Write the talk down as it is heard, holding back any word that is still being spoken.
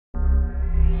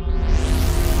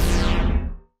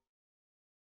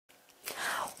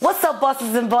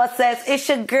bosses and bosses? It's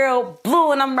your girl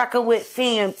Blue, and I'm rocking with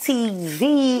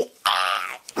PhamTV.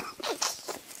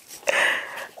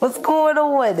 What's going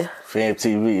on?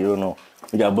 PhamTV, you know.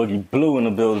 We got Boogie Blue in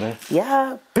the building.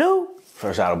 Yeah, Blue.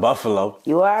 Fresh out of Buffalo.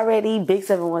 You already big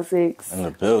 716. In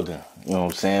the building. You know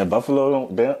what I'm saying? Buffalo,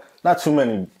 not too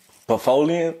many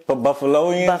Buffalonians.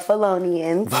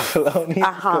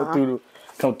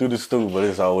 Come through the stool, but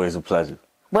it's always a pleasure.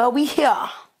 Well, we here.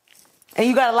 And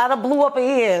you got a lot of blue up in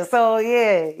here. So,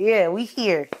 yeah, we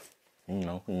here.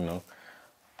 You know.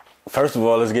 First of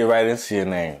all, let's get right into your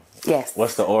name. Yes.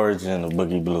 What's the origin of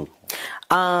Boogie Blue?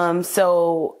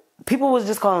 So people was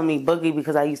just calling me Boogie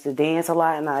because I used to dance a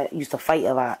lot and I used to fight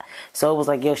a lot. So it was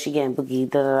like, yo, she getting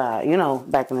Boogie, you know,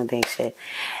 back in the day shit.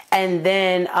 And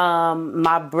then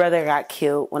my brother got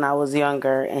killed when I was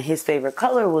younger and his favorite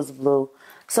color was blue.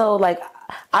 So like,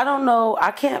 I don't know,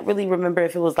 I can't really remember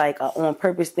if it was like a on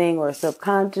purpose thing or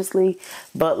subconsciously,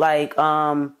 but like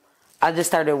I just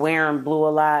started wearing blue a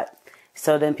lot.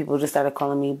 So then people just started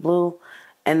calling me Blue.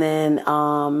 And then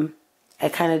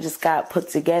it kind of just got put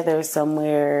together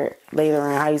somewhere later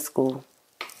in high school.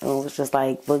 It was just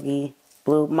like Boogie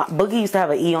Blue. Boogie used to have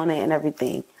an E on it and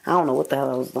everything. I don't know what the hell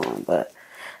I was doing, but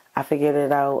I figured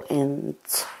it out in,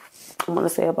 I want to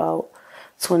say about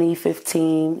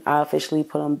 2015. I officially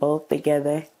put them both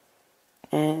together.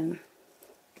 And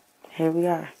here we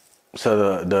are.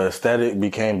 So the aesthetic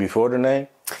became before the name?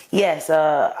 Yes.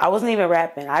 I wasn't even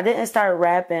rapping. I didn't start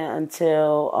rapping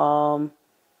until...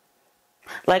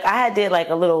 like I did like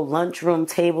a little lunchroom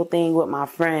table thing with my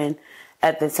friend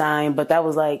at the time, but that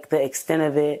was like the extent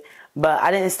of it. But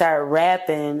I didn't start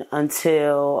rapping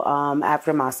until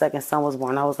after my second son was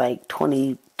born. I was like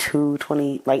 22,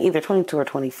 like either 22 or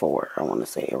 24. I want to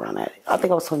say around that. I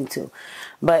think I was 22,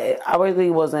 but I really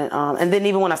wasn't. And then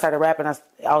even when I started rapping,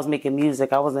 I was making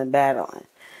music. I wasn't battling.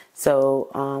 So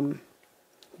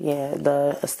yeah,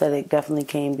 the aesthetic definitely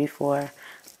came before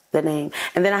the name.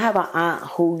 And then I have an aunt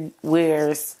who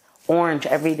wears orange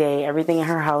every day. Everything in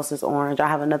her house is orange. I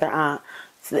have another aunt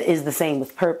that is the same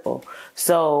with purple.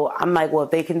 So I'm like, well,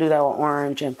 if they can do that with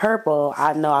orange and purple,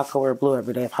 I know I could wear blue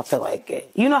every day if I feel like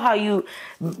it. You know how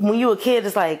when you a kid,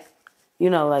 it's like, you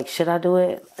know, like, should I do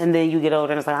it? And then you get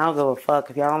older and it's like, I don't give a fuck.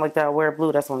 If y'all don't like that, I wear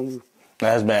blue. That's on you.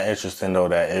 That's been interesting, though,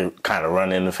 that it kind of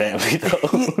run in the family, though.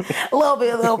 a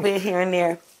little bit here and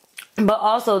there. But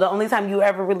also, the only time you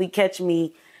ever really catch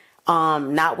me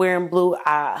not wearing blue,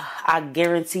 I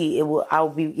guarantee I'll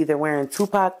be either wearing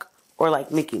Tupac or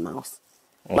like Mickey Mouse.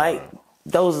 Okay. Like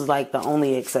those is like the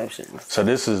only exceptions. So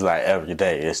this is like every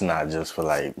day. It's not just for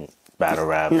like battle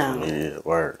rap. No. Media.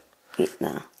 Word.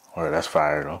 No. Word. That's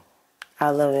fire though. I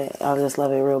love it. I just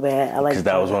love it real bad. I like. Because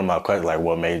that was one of my questions. Like,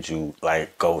 what made you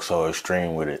like go so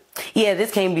extreme with it? Yeah,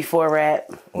 this came before rap.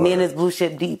 Word. Me and this blue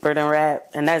shit deeper than rap,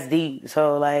 and that's deep.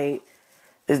 So like,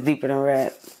 it's deeper than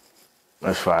rap.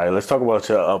 That's fine. Let's talk about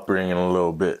your upbringing a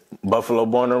little bit. Buffalo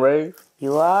born and raised?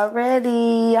 You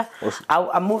already.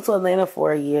 I moved to Atlanta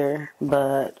for a year,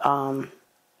 but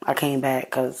I came back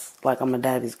because, like, I'm a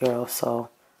daddy's girl. So,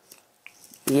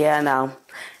 yeah, no.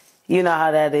 You know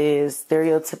how that is.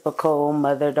 Stereotypical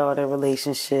mother-daughter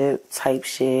relationship type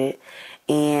shit.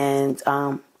 And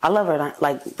I love her.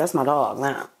 Like, that's my dog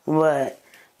now. But,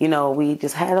 you know, we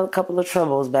just had a couple of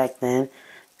troubles back then.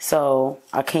 So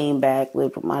I came back,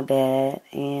 lived with my dad,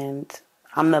 and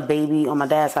I'm the baby. On my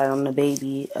dad's side, I'm the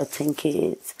baby of 10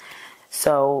 kids.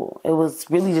 So it was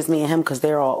really just me and him because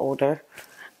they're all older.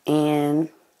 And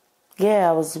yeah,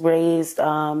 I was raised.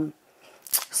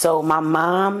 So my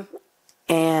mom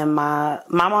and my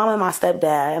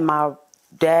stepdad and my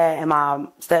dad and my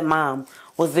stepmom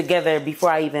was together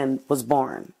before I even was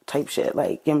born type shit.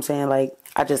 Like, you know what I'm saying? Like,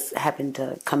 I just happened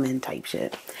to come in type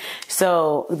shit.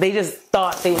 So they just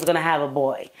thought they was going to have a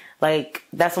boy. Like,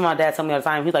 that's what my dad told me all the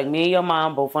time. He's like, me and your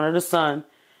mom both wanted a son.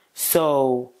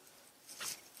 So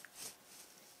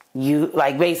you,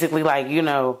 like, basically, like, you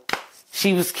know,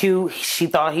 she was cute. She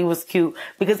thought he was cute.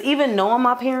 Because even knowing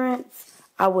my parents,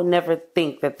 I would never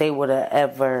think that they would have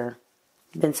ever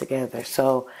been together.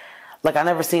 So, like, I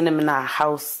never seen them in a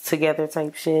house together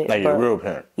type shit. Like your real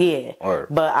parent? Yeah. Or,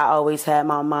 but I always had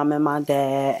my mom and my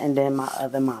dad, and then my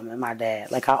other mom and my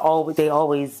dad. Like, they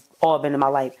always all been in my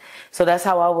life. So that's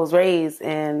how I was raised.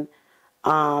 And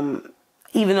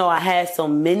even though I had so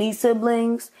many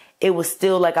siblings, it was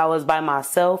still like I was by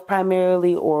myself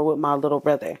primarily or with my little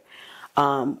brother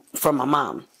from my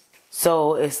mom.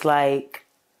 So it's like,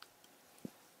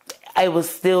 it was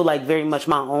still like very much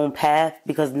my own path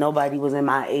because nobody was in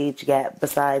my age gap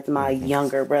besides my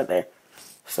younger brother.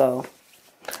 So.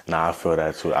 Nah, I feel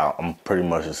that too. I'm pretty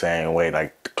much the same way.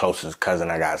 Like the closest cousin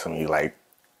I got to me, like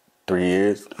 3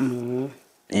 years.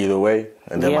 Either way.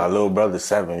 And then my little brother's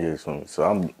 7 years from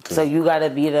me. So you gotta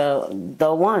be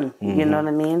the one. You know what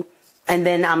I mean? And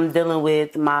then I'm dealing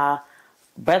with my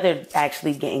brother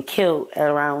actually getting killed at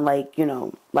around like, you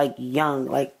know, like young,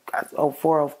 like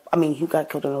 04. I mean, he got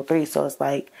killed in 03. So it's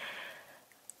like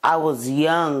I was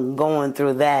young going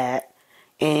through that,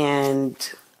 and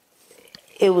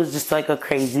it was just like a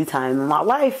crazy time in my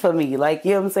life for me. Like,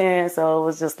 you know what I'm saying? So it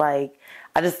was just like,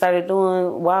 I just started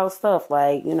doing wild stuff,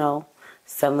 like, you know,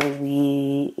 selling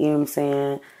weed, you know what I'm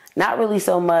saying? Not really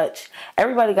so much.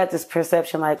 Everybody got this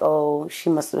perception like, oh, she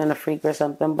must have been a freak or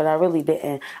something, but I really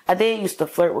didn't. I did used to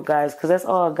flirt with guys because that's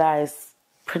all guys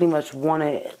pretty much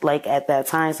wanted, like, at that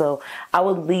time. So I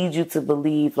would lead you to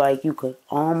believe, like, you could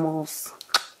almost,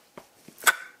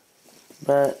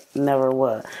 but never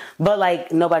would. But,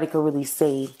 like, nobody could really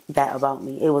say that about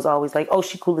me. It was always like, oh,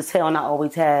 she cool as hell, and I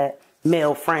always had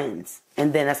male friends.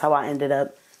 And then that's how I ended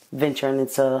up venturing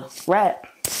into rap,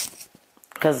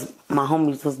 because my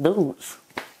homies was dudes.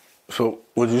 So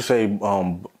would you say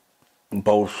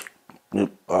both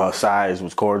sides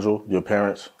was cordial, your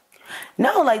parents?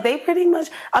 No, like, they pretty much,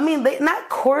 I mean, they not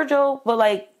cordial, but,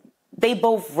 like, they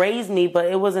both raised me, but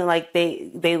it wasn't like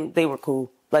they were cool.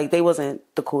 Like, they wasn't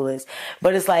the coolest.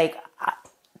 But it's like,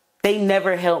 they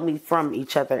never held me from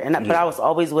each other. But I was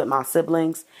always with my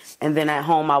siblings. And then at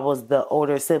home, I was the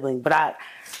older sibling. But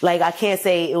I can't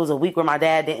say it was a week where my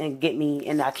dad didn't get me.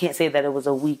 And I can't say that it was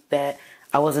a week that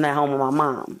I wasn't at home with my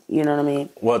mom. You know what I mean?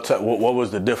 What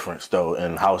was the difference, though,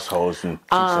 in households and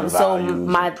values? So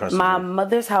my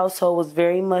mother's household was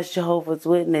very much Jehovah's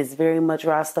Witness, very much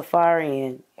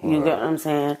Rastafarian. You get what I'm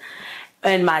saying?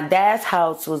 And my dad's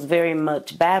house was very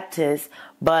much Baptist,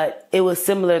 but it was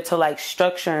similar to like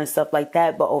structure and stuff like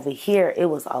that. But over here, it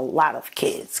was a lot of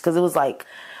kids, because it was like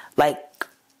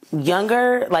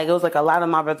younger, like it was like a lot of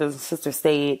my brothers and sisters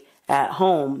stayed at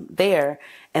home there.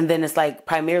 And then it's like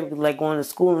primarily like going to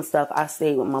school and stuff. I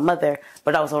stayed with my mother,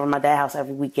 but I was over at my dad's house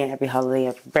every weekend, every holiday,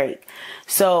 every break.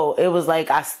 So it was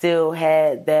like I still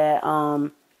had that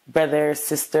brother,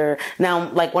 sister. Now,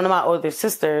 like one of my older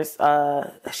sisters,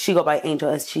 she go by Angel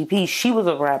SGP. She was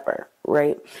a rapper,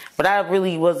 right? But I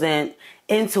really wasn't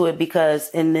into it because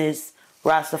in this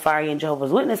Rastafarian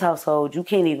Jehovah's Witness household, you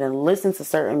can't even listen to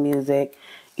certain music.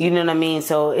 You know what I mean?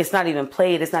 So it's not even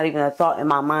played. It's not even a thought in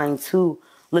my mind to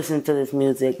listen to this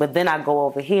music. But then I go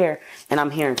over here and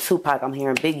I'm hearing Tupac, I'm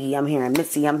hearing Biggie, I'm hearing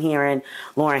Missy, I'm hearing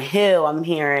Lauryn Hill, I'm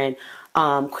hearing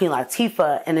Queen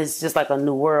Latifah, and it's just like a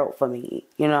new world for me,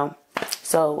 you know?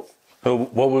 So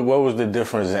what was the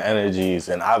difference in energies?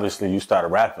 And obviously you started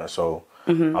rapping, so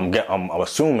I'm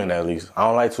assuming, at least, I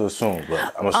don't like to assume,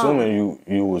 but I'm assuming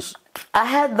you was... I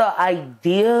had the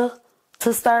idea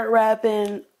to start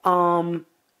rapping,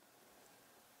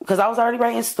 because I was already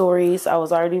writing stories. I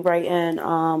was already writing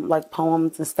like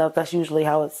poems and stuff. That's usually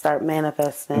how it start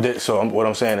manifesting. So what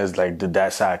I'm saying is, like, did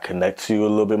that side connect to you a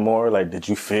little bit more? Like, did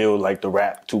you feel like the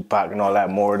rap, Tupac and all that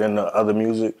more than the other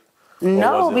music?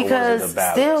 No, because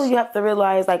still you have to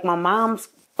realize, like, my mom's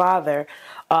father,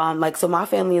 like, so my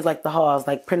family is like the Halls,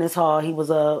 like Prentice Hall, he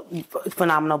was a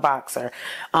phenomenal boxer.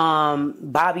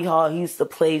 Bobby Hall, he used to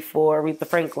play for Aretha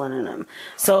Franklin and them.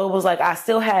 So it was like I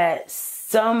still had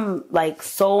some like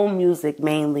soul music,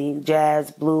 mainly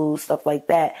jazz, blues, stuff like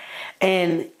that.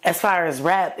 And as far as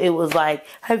rap, it was like,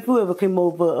 have you ever came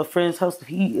over a friend's house to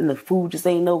eat and the food just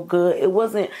ain't no good? It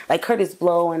wasn't like Curtis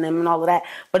Blow and them and all of that,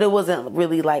 but it wasn't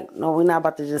really like, no, we're not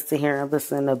about to just sit here and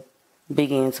listen to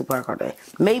Biggie and Tupac all day.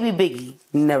 Maybe Biggie,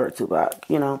 never Tupac,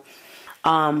 you know.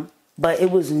 But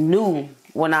it was new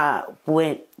when I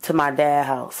went to my dad's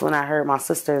house, when I heard my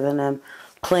sisters and them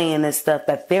playing this stuff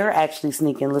that they're actually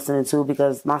sneaking listening to,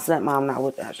 because my stepmom not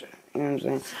with that shit. You know what I'm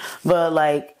saying? But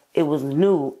like, it was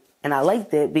new and I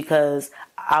liked it because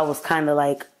I was kind of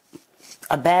like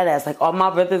a badass. Like, all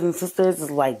my brothers and sisters is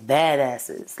like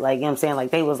badasses. Like, you know what I'm saying? Like,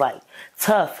 they was like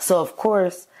tough. So of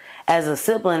course, as a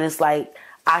sibling, it's like,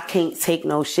 I can't take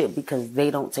no shit because they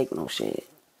don't take no shit,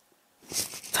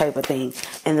 type of thing.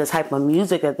 And the type of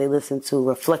music that they listened to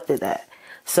reflected that.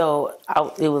 So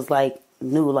it was like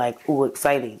new, like, ooh,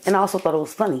 exciting. And I also thought it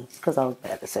was funny because I was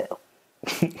bad as hell.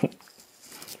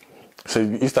 So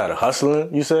you started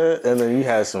hustling, you said, and then you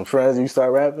had some friends and you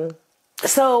started rapping?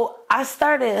 So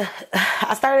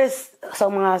so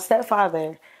my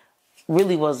stepfather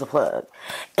really was the plug.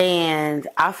 And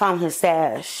I found his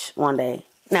stash one day.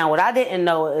 Now, what I didn't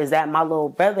know is that my little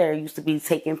brother used to be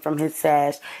taken from his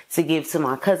stash to give to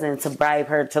my cousin to bribe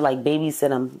her to, like,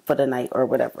 babysit him for the night or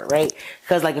whatever, right?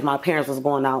 Because, like, if my parents was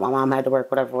going out, my mom had to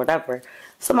work, whatever,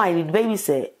 somebody need to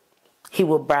babysit. He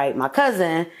would bribe my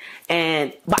cousin,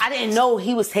 but I didn't know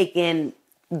he was taking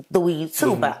the weed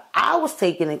too, but I was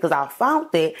taking it because I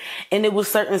found it, and it was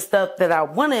certain stuff that I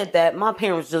wanted that my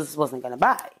parents just wasn't gonna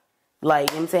buy.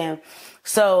 Like, you know what I'm saying?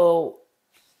 So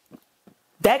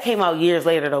that came out years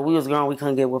later though. We was grown, we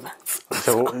couldn't get weapons.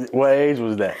 So what age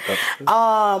was that?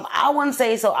 I wouldn't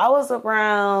say so. I was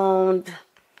around,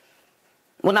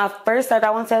 when I first started, I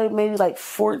want to say maybe like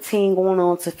 14 going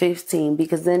on to 15,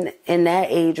 because then in that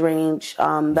age range,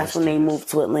 that's when they moved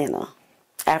to Atlanta.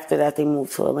 After that, they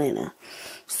moved to Atlanta.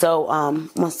 So,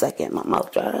 1 second, my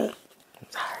mouth dried.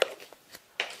 Sorry.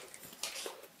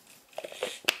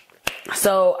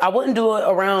 So I wouldn't do it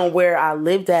around where I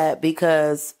lived at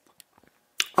because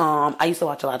I used to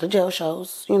watch a lot of jail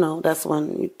shows. You know, that's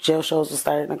when jail shows were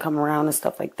starting to come around and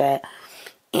stuff like that.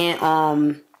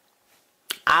 And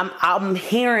I'm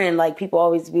hearing like people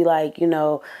always be like, you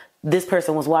know, this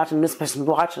person was watching, this person was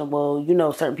watching. Well, you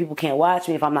know, certain people can't watch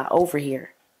me if I'm not over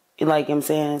here. Like, you know what I'm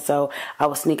saying? So I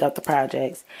would sneak out the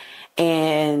projects.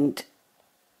 And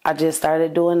I just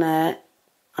started doing that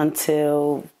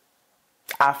until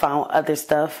I found other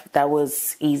stuff that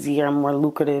was easier and more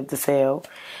lucrative to sell.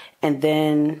 And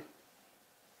then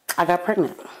I got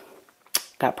pregnant.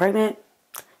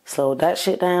 Slowed that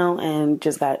shit down and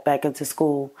just got back into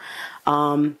school.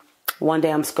 One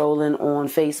day I'm scrolling on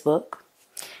Facebook,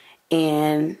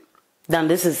 and now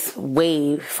this is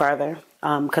way farther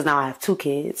because now I have 2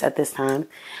 kids at this time.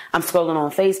 I'm scrolling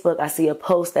on Facebook. I see a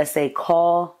post that say,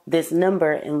 call this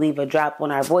number and leave a drop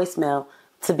on our voicemail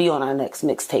to be on our next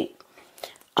mixtape.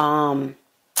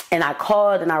 And I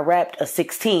called and I rapped a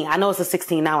 16. I know it's a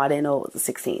 16 now. I didn't know it was a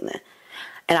 16 then.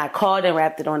 And I called and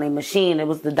rapped it on a machine. It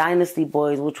was the Dynasty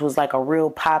Boys, which was like a real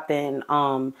poppin',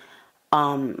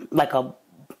 like a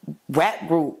rap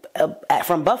group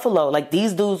from Buffalo. Like,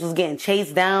 these dudes was getting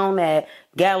chased down at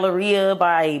Galleria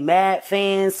by mad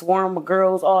fans, swarm of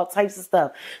girls, all types of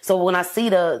stuff. So when I see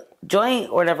the joint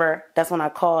or whatever, that's when I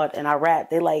called and I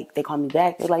rapped. They called me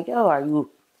back. They're like, yo, are you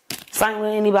signed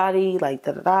with anybody? Like,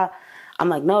 da-da-da. I'm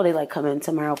like, no. They like, come in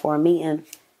tomorrow for a meeting,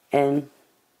 and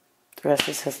the rest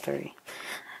is history.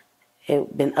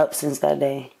 It been up since that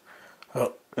day.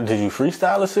 Did you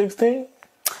freestyle at 16?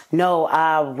 No,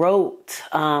 I wrote,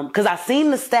 cause I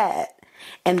seen the stat,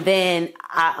 and then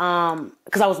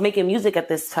cause I was making music at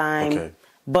this time, okay.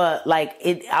 But like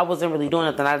I wasn't really doing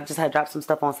nothing. I just had dropped some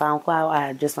stuff on SoundCloud. I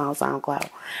had just found SoundCloud,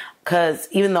 cause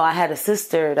even though I had a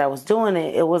sister that was doing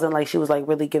it, it wasn't like she was like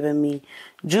really giving me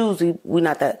juice. We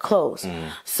not that close.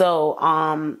 So,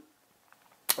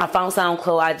 I found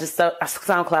SoundCloud. I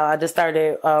just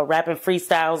started rapping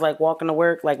freestyles, like walking to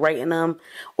work, like writing them.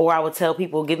 Or I would tell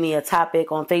people, give me a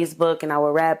topic on Facebook, and I would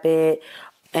rap it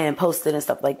and post it and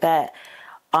stuff like that.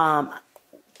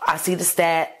 I see the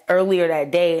stat earlier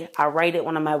that day. I write it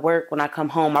when I'm at work. When I come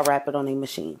home, I rap it on a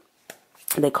machine.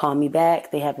 They call me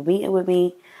back. They have a meeting with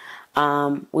me.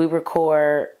 We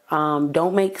record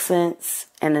Don't Make Sense.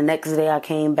 And the next day I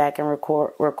came back and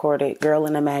recorded Girl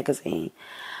in a Magazine.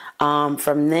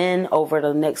 From then over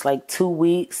the next like 2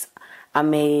 weeks, I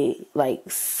made like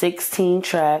 16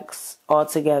 tracks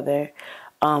altogether.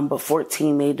 But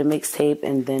 14 made the mixtape,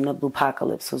 and then the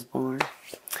Bluepocalypse was born.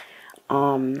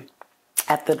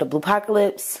 After the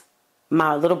Bluepocalypse,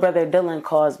 my little brother Dylan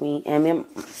calls me, and me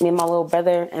and my little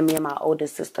brother and me and my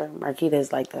oldest sister, Marquita,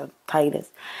 is like the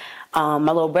tightest. My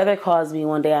little brother calls me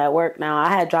one day at work. Now, I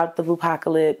had dropped the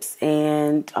Bluepocalypse,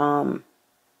 and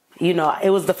you know, it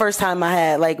was the first time I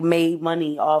had like made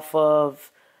money off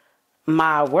of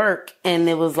my work, and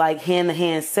it was like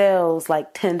hand-to-hand sales,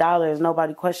 like $10.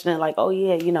 Nobody questioned it, like, oh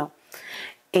yeah, you know.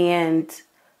 And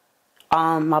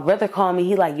my brother called me.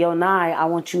 He like, yo, Nye, I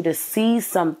want you to see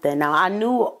something. Now, I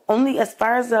knew only as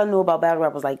far as I knew about battle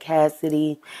rap was like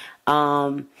Cassidy,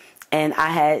 and I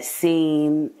had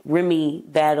seen Remy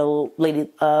battle Lady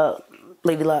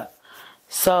Luck.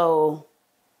 So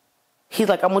he's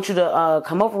like, I want you to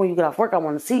come over when you get off work. I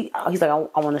want to see. He's like,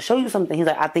 I want to show you something. He's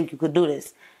like, I think you could do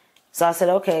this. So I said,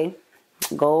 okay,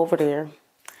 go over there.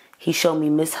 He showed me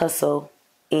Miss Hustle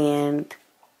and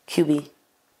QB.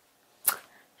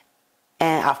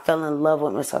 And I fell in love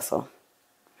with Miss Hustle.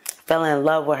 Fell in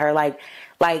love with her. Like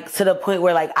to the point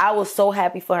where like I was so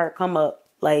happy for her come up.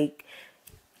 Like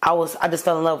I just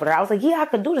fell in love with her. I was like, yeah, I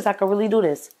could do this. I could really do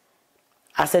this.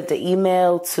 I sent the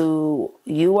email to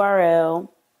URL,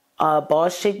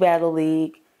 Boss Chick Battle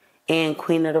League, and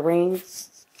Queen of the Ring.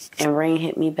 And Ring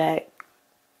hit me back.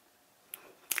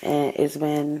 And it's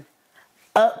been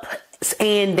ups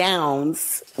and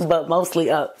downs, but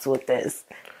mostly ups with this.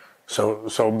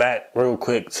 So back real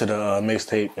quick to the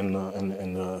mixtape in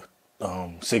the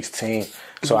 16.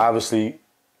 So obviously,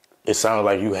 it sounded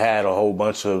like you had a whole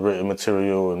bunch of written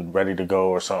material and ready to go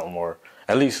or something,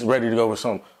 at least ready to go with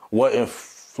something. What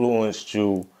influenced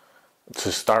you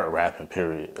to start rapping,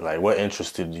 period? Like, what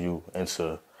interested you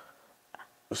into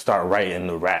start writing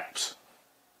the raps?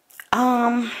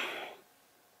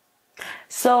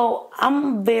 So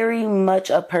I'm very much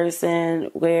a person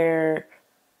where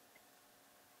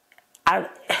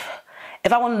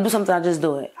if I want to do something, I just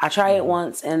do it. I try it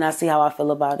once and I see how I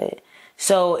feel about it.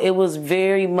 So it was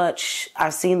very much, I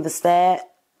seen the stat,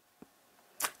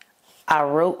 I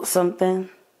wrote something,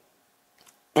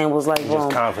 and was like, just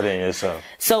boom. Confident in yourself.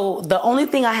 So the only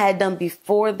thing I had done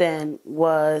before then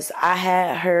was I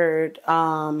had heard,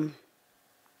 I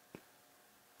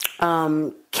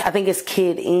think it's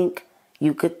Kid Ink.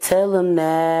 You could tell him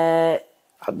that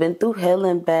I've been through hell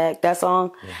and back. That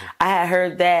song, I had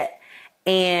heard that,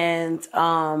 and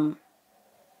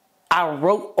I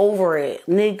wrote over it.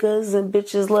 Niggas and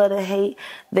bitches love to hate.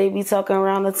 They be talking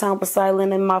around the town but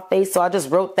silent in my face. So I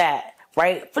just wrote that,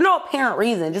 right? For no apparent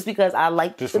reason, just because I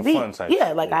liked the beat. Fun type.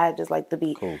 Yeah, like I just liked the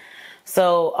beat. Cool.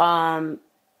 So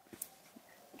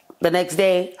the next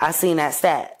day I seen that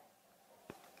stat.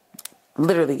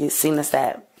 Literally seen the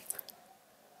stat.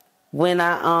 When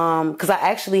cause I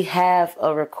actually have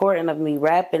a recording of me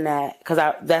rapping that, cause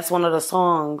that's one of the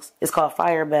songs. It's called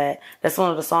Firebat. That's one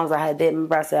of the songs I did.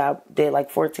 Remember I said I did like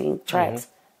 14 tracks.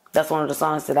 That's one of the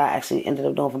songs that I actually ended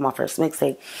up doing for my first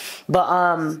mixtape. But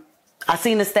I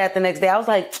seen the stat the next day. I was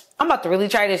like, I'm about to really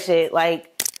try this shit.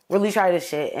 Like, really try this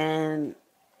shit, and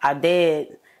I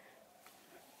did.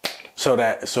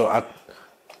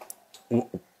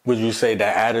 Would you say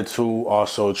that attitude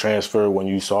also transferred when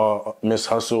you saw Miss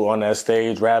Hustle on that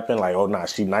stage rapping? Like, oh, nah,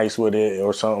 she nice with it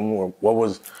or something? Or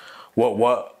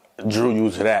what drew you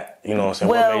to that? You know what I'm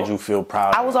saying? Well, what made you feel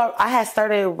proud? I had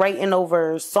started writing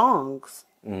over songs,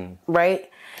 right?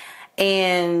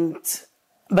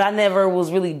 But I never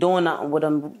was really doing nothing with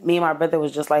him. Me and my brother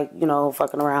was just like, you know,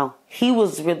 fucking around. He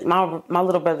was really, my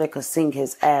little brother could sing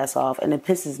his ass off, and it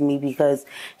pisses me because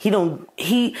he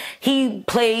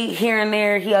played here and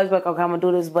there. He always like, okay, I'm gonna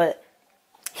do this, but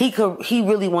he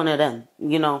really wanted them,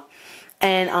 you know.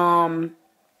 And I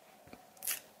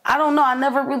don't know, I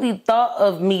never really thought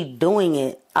of me doing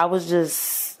it. I was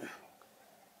just.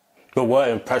 But what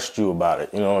impressed you about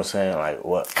it? You know what I'm saying? Like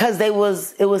what? Because it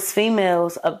was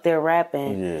females up there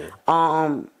rapping. Yeah.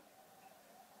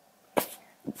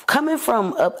 Coming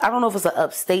from I don't know if it's an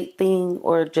upstate thing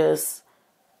or just,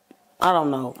 I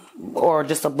don't know, or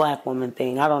just a black woman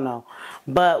thing. I don't know.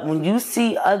 But when you're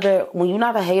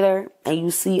not a hater and you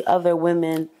see other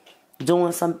women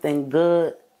doing something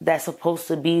good that's supposed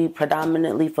to be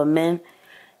predominantly for men,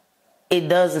 it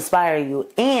does inspire you.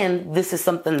 And this is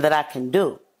something that I can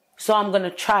do. So I'm going to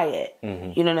try it.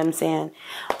 You know what I'm saying?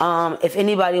 If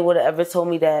anybody would have ever told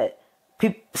me that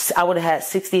I would have had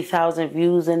 60,000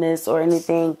 views in this or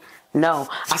anything, no.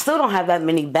 I still don't have that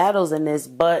many battles in this,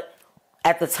 but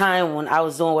at the time when I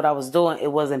was doing what I was doing,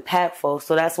 it was impactful.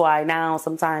 So that's why now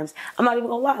sometimes, I'm not even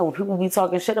going to lie, when people be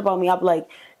talking shit about me, I'm like,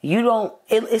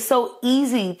 it's so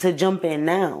easy to jump in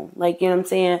now. Like, you know what I'm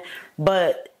saying?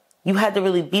 But you had to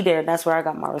really be there. And that's where I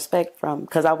got my respect from,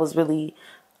 because I was really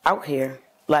out here.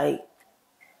 Like,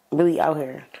 really out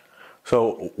here.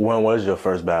 So when was your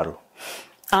first battle?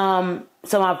 So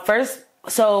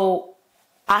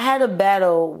I had a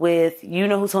battle with, you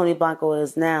know who Tony Blanco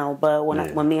is now, but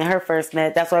when me and her first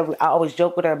met, that's why I always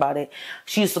joke with her about it.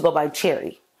 She used to go by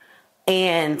Cherry.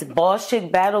 And Boss Chick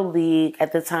Battle League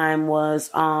at the time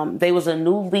was, they was a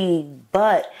new league,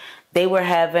 but they were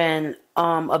having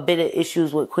a bit of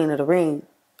issues with Queen of the Ring,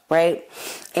 right?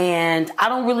 And I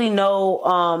don't really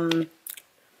know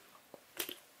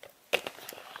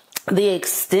the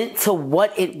extent to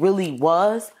what it really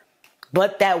was,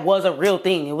 but that was a real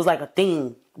thing. It was like a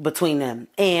thing between them.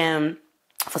 And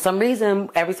for some reason,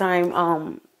 every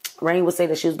time Rain would say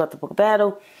that she was about to book a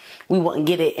battle, we wouldn't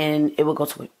get it, and it would go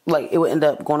to, like, it would end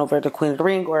up going over to Queen of the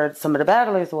Ring or some of the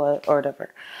battlers or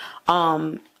whatever.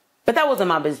 But that wasn't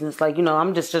my business. Like, you know,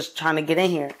 I'm just trying to get in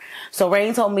here. So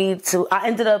Rain told me I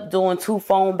ended up doing 2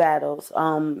 phone battles.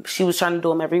 She was trying to do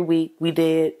them every week. We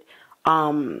did.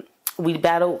 We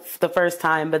battled the first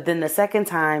time, but then the second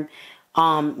time,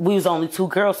 we was only 2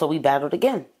 girls, so we battled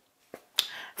again.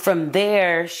 From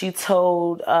there, she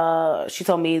told me I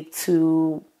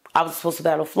was supposed to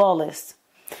battle Flawless,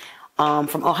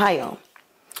 from Ohio.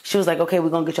 She was like, okay, we're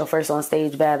gonna get your first on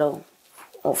stage battle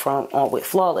with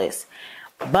Flawless.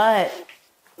 But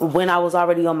when I was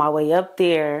already on my way up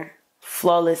there,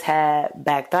 Flawless had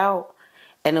backed out.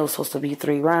 And it was supposed to be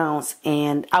 3 rounds.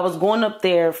 And I was going up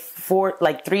there for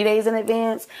like 3 days in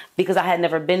advance because I had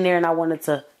never been there and I wanted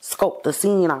to scope the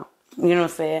scene out. You know what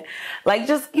I'm saying? Like,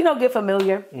 just, you know, get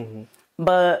familiar.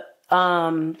 But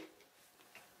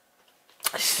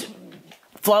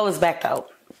Flawless backed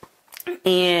out.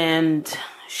 And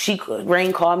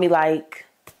Rain called me like,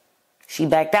 she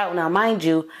backed out. Now, mind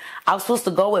you, I was supposed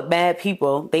to go with bad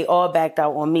people. They all backed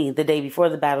out on me the day before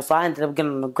the battle. So I ended up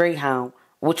getting on a Greyhound,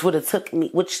 which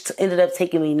ended up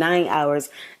taking me 9 hours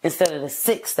instead of the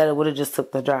 6 that it would have just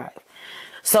took the drive.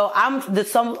 So I'm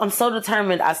so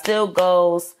determined. I still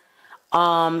goes.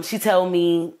 She told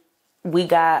me we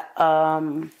got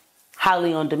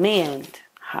Holly on demand.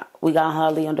 We got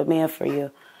Holly on demand for you.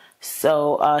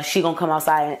 So she gonna come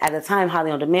outside. And at the time, Holly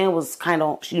on demand was kind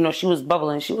of, she was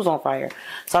bubbling. She was on fire.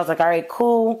 So I was like, all right,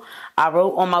 cool. I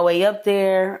wrote on my way up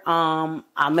there.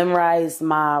 I memorized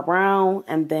my round,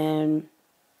 and then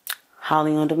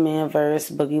Holly on demand verse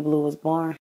Boogie Blue was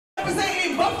born.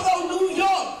 Representing Buffalo, New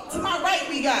York. To my right,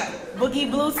 we got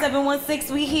Boogie Blue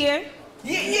 716. We here.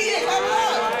 Yeah. Come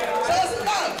on. Show us some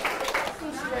love.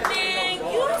 Man,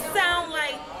 you sound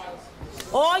like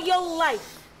all your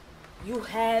life you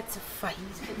had to fight.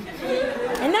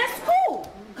 And that's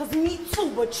cool, cause me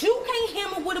too, but you can't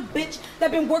hammer with a bitch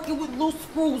that been working with loose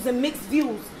screws and mixed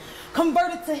views,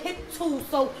 converted to hip too,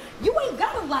 so you ain't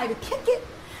gotta lie to kick it.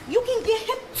 You can get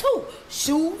hip too.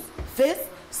 Shoes, fists,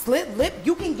 slit lip,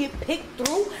 you can get picked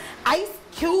through. Ice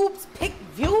cubes, pick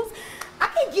views. I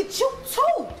can get you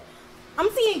too.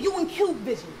 I'm seeing you in cube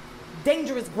vision.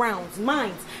 Dangerous grounds,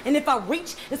 mines. And if I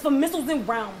reach, it's for missiles and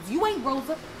rounds. You ain't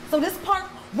Rosa, so this part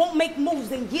won't make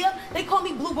moves. And yeah, they call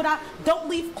me Blue, but I don't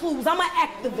leave clues. I'm an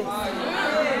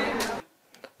activist.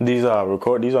 These these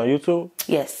on YouTube?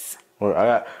 Yes.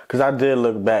 Well, cause I did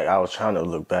look back. I was trying to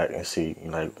look back and see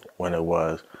like when it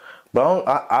was, but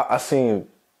I seen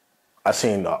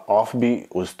the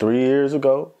Offbeat was 3 years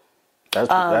ago.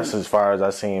 That's as far as I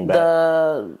seen back.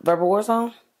 The Verbal War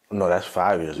Zone? No, that's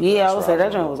 5 years ago. Yeah, that's I would say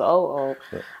that joint was old.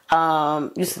 Yeah.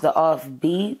 You said the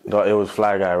Offbeat? No, it was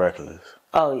Fly Guy Reckless.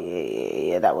 Oh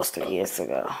yeah, that was 3 years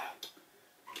ago.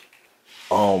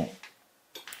 I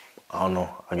don't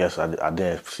know. I guess I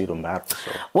didn't see them battle.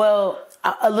 So. Well,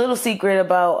 a little secret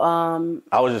about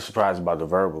I was just surprised about the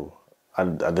Verbal. I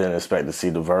didn't expect to see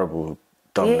the Verbal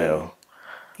thumbnail.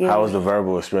 Yeah. How was the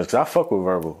Verbal experience? Cause I fuck with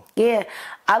Verbal. Yeah,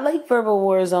 I like Verbal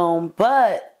Warzone,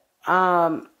 but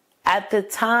at the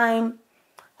time,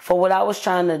 for what I was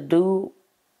trying to do,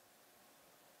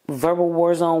 Verbal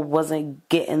Warzone wasn't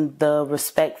getting the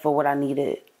respect for what I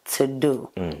needed to do,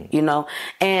 you know.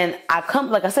 And I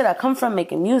come from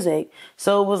making music,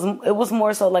 so it was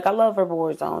more so like I love Verbal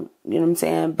Warzone, you know what I'm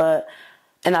saying. But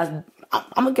I'm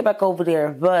gonna get back over there.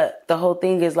 But the whole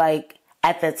thing is like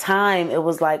at the time it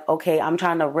was like, okay, I'm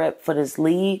trying to rep for this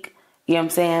league. You know what I'm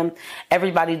saying?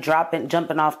 Everybody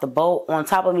jumping off the boat on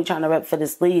top of me trying to rep for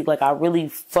this league. Like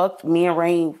me and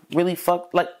Rain really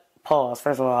fucked, like, pause,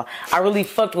 first of all. I really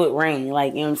fucked with Rain.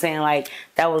 Like, you know what I'm saying? Like,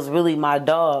 that was really my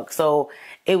dog. So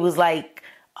it was like,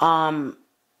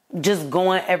 just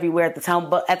going everywhere at the time.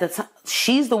 But at the time,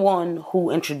 she's the one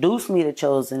who introduced me to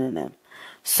Chosen and them.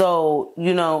 So,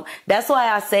 you know, that's why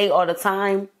I say all the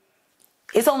time,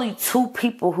 it's only 2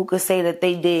 people who could say that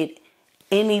they did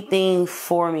anything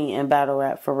for me in battle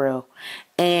rap for real.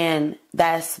 And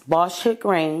that's Boss Chick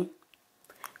Rain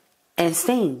and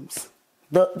Steams.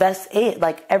 That's it.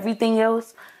 Like everything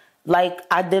else, like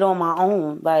I did on my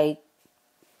own, like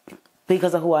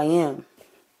because of who I am.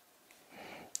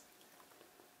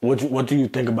 What do you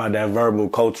think about that Verbal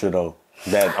culture though?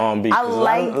 That beat. I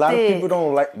liked a lot of people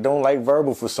don't like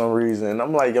Verbal for some reason. And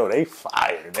I'm like, yo, they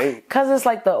fire. Cause it's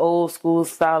like the old school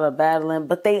style of battling,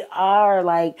 but they are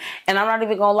like, and I'm not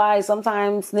even gonna lie,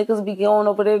 sometimes niggas be going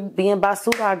over there being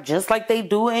basura just like they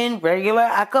do in regular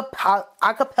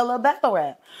acapella battle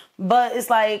rap. But it's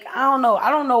like, I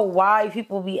don't know why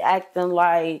people be acting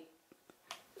like,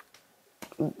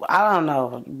 I don't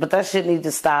know, but that shit needs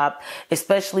to stop.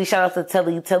 Especially shout out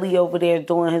to Telly over there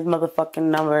doing his motherfucking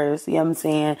numbers, you know what I'm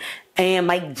saying? And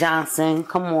Mike Johnson,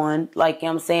 come on. Like, you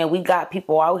know what I'm saying? We got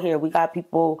people out here. We got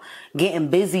people getting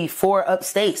busy for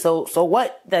upstate. So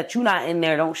what that you not in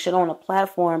there? Don't shit on a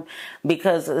platform,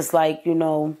 because it's like, you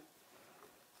know,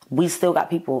 we still got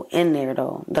people in there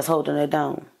though that's holding it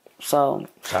down. So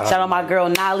shout out my girl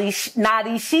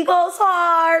Nadi, she goes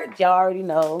hard. Y'all already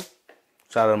know.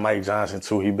 Shout out to Mike Johnson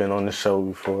too. He been on the show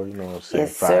before, you know what I'm saying?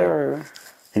 Yes, sir.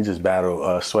 He just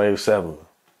battled Swave Sever.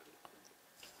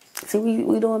 See,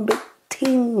 we doing big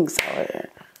things out here.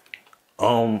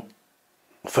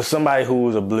 For somebody who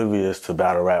was oblivious to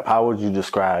battle rap, how would you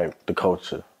describe the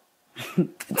culture?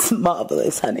 It's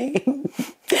marvelous, honey.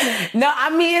 No, I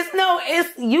mean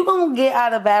it's you gonna get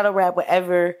out of battle rap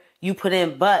whatever you put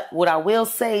in. But what I will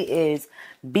say is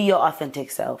be your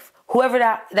authentic self. whoever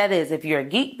that is. If you're a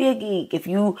geek, be a geek. If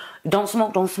you don't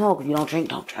smoke, don't smoke. If you don't drink,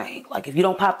 don't drink. Like, if you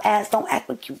don't pop ass, don't act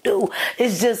like you do.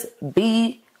 It's just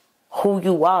be who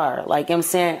you are. Like, you know what I'm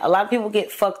saying? A lot of people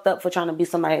get fucked up for trying to be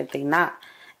somebody that they not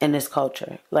in this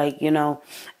culture. Like, you know,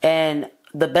 and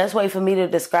the best way for me to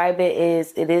describe it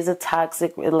is a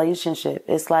toxic relationship.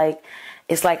 It's like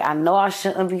I know I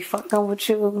shouldn't be fucking with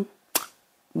you,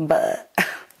 but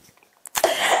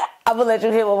I'm gonna let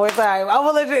you hit one more time. I'm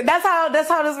gonna let you. That's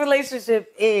how this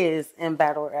relationship is in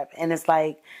battle rap, and it's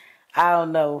like, I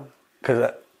don't know.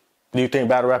 Cause do you think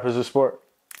battle rap is a sport?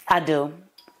 I do.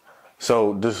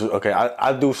 So this is okay.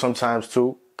 I do sometimes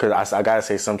too. Cause I gotta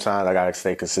say sometimes I gotta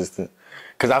stay consistent.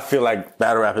 Cause I feel like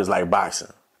battle rap is like boxing.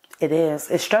 It is.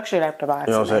 It's structured after boxing.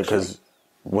 You know what I'm saying? Because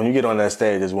when you get on that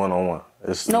stage, it's one-on-one.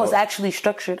 It's actually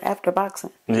structured after boxing.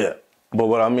 Yeah. But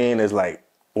what I mean is, like,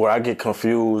 where I get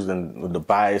confused and with the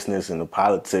biasness and the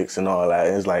politics and all that,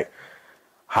 it's like,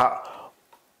 how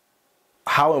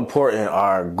important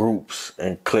are groups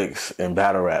and cliques in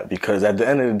battle rap? Because at the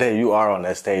end of the day, you are on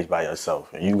that stage by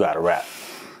yourself and you got to rap.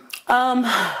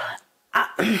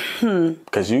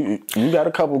 Because you got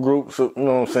a couple groups, you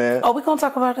know what I'm saying? Oh, we gonna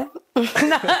talk about it.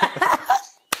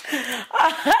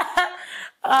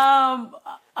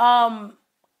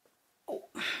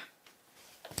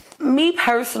 Me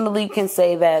personally can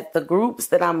say that the groups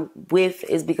that I'm with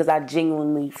is because I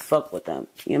genuinely fuck with them.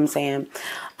 You know what I'm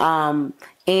saying?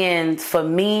 And for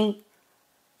me,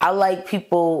 I like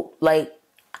people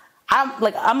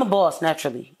I'm a boss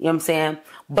naturally. You know what I'm saying?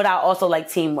 But I also like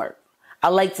teamwork. I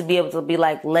like to be able to be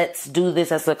like, let's do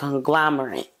this as a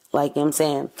conglomerate. Like, you know what I'm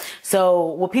saying? So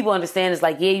what people understand is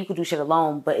like, yeah, you could do shit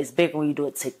alone, but it's bigger when you do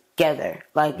it together.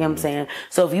 Like, you know what I'm saying?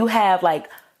 So if you have like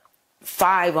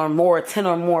 5 or more, 10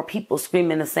 or more people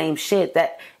screaming the same shit,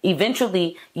 that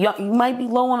eventually you might be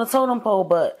low on the totem pole,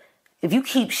 but if you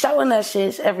keep shouting that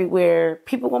shit everywhere,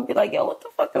 people gonna be like, yo, what the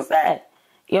fuck is that?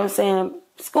 You know what I'm saying?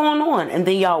 What's going on? And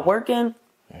then y'all working,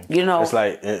 you know. It's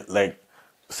like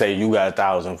say you got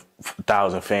 1,000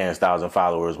 fans, 1,000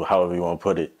 followers, however you want to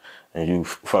put it, and you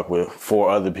fuck with 4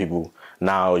 other people.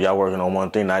 Now y'all working on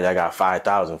one thing. Now y'all got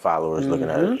 5,000 followers looking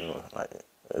at it. You know, like,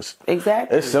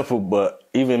 exactly. It's simple, but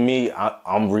even me,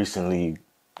 I'm recently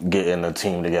getting a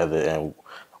team together, and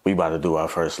we about to do our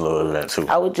first little event too.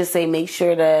 I would just say make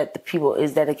sure that the people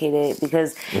is dedicated,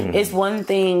 because it's one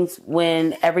thing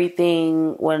when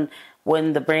everything, when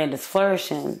the brand is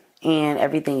flourishing and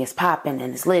everything is popping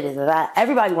and it's lit,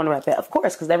 everybody want to rap it, of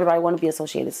course, because everybody want to be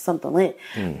associated with something lit.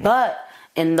 But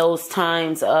in those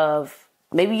times of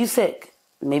maybe you sick,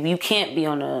 maybe you can't be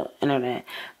on the internet,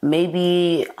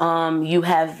 maybe you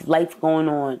have life going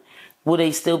on, will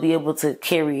they still be able to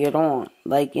carry it on?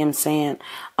 Like, you know what I'm saying?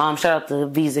 Shout out to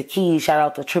Visa Key, shout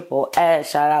out to Triple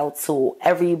S, shout out to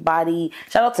everybody,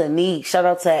 shout out to Neek, shout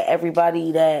out to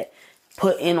everybody that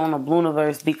put in on the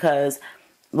Bluniverse, because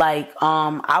like,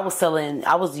 I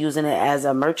was using it as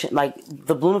a merchant. Like,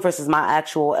 the Bluniverse is my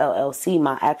actual LLC,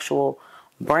 my actual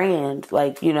brand,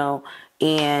 like, you know,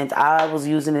 and I was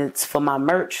using it for my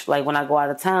merch. Like, when I go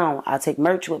out of town, I take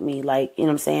merch with me. Like, you know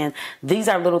what I'm saying? These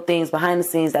are little things behind the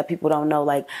scenes that people don't know.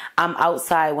 Like, I'm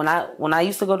outside. When I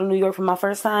used to go to New York for my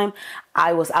first time,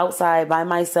 I was outside by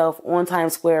myself on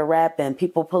Times Square rapping,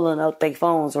 people pulling out their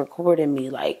phones, recording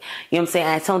me. Like, you know what I'm saying?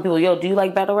 I telling people, yo, do you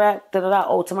like battle rap? Da-da-da.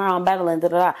 Oh, tomorrow I'm battling.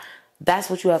 Da-da-da. That's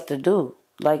what you have to do.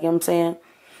 Like, you know what I'm saying?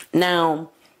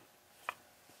 Now,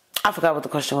 I forgot what the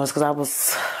question was because I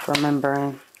was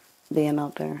remembering being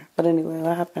out there. But anyway,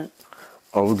 what happened?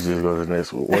 Oh, we can just go to the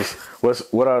next one.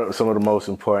 What are some of the most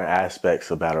important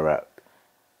aspects of battle rap?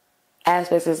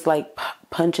 Aspects is like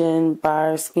punching,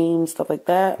 bars, schemes, stuff like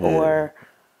that, or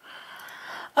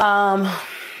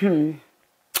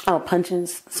punching,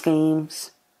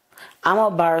 schemes. I'm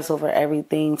a bars over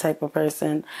everything type of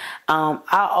person. I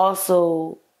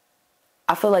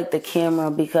feel like the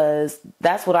camera, because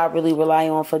that's what I really rely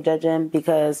on for judging,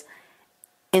 because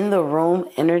in the room,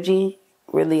 energy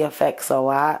really affects a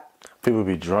lot. People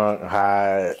be drunk,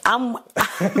 high. I'm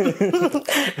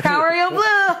Power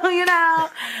Blue, you know.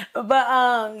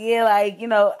 But yeah, like, you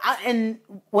know, and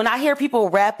when I hear people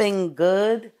rapping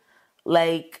good,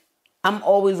 like, I'm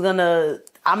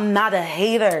not a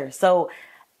hater. So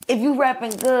if you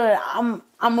rapping good, I'm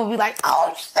gonna be like,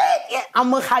 oh shit, yeah.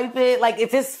 I'm gonna hype it. Like,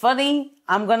 if it's funny,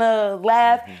 I'm gonna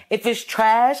laugh. If it's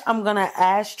trash, I'm gonna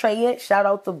ashtray it. Shout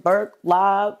out to Burke,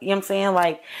 Lob, you know what I'm saying?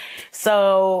 Like,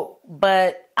 so,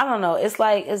 but I don't know. It's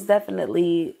like, it's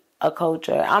definitely a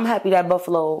culture. I'm happy that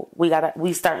Buffalo,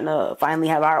 we starting to finally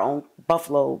have our own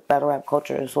Buffalo battle rap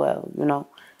culture as well, you know?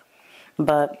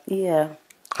 But yeah.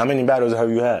 How many battles have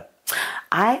you had?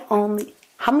 How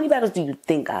many battles do you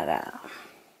think I got?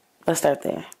 Let's start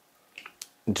there.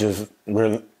 Just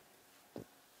really,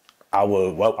 I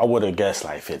would have guessed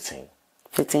like 15.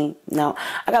 15? No,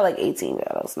 I got like 18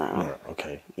 battles now. Yeah,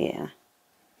 okay. Yeah.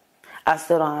 I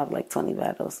still don't have like 20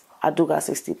 battles. I do got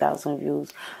 60,000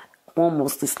 views on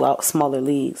mostly smaller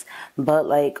leagues. But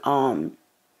like,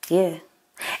 yeah.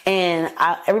 And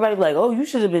everybody be like, oh, you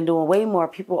should have been doing way more.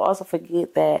 People also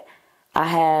forget that I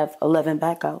have 11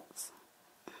 backouts.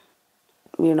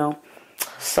 You know?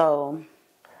 So.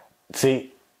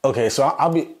 See, okay, so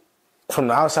I'll be, from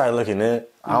the outside looking in,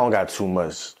 I don't got too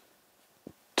much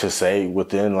to say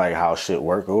within like how shit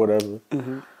work or whatever.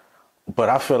 Mm-hmm. But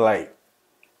I feel like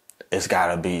it's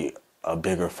gotta be a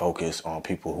bigger focus on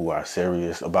people who are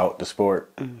serious about the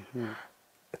sport.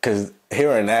 Because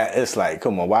hearing that, it's like,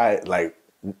 come on, why? Like,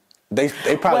 they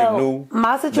probably knew.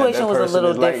 My situation was a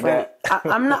little different. Like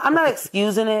I'm not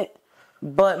excusing it,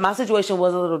 but my situation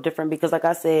was a little different because, like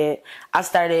I said, I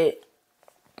started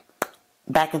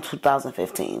back in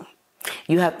 2015.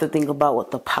 You have to think about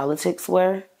what the politics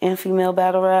were in female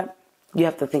battle rap. You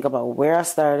have to think about where I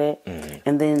started,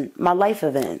 and then my life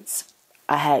events.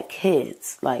 I had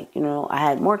kids, like, you know, I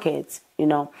had more kids, you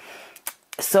know.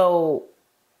 So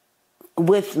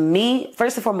with me,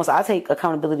 first and foremost, I take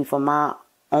accountability for my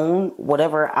own,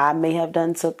 whatever I may have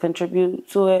done to contribute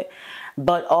to it.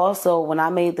 But also when I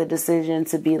made the decision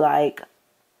to be like,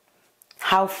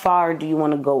 how far do you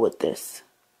want to go with this?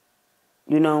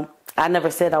 You know, I never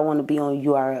said I want to be on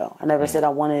URL. I never said I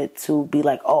wanted to be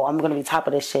like, oh, I'm going to be top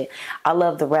of this shit. I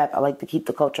love the rap. I like to keep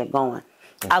the culture going.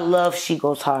 I love She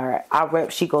Goes Hard. I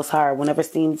rep She Goes Hard. Whenever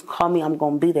Steams call me, I'm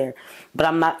going to be there. But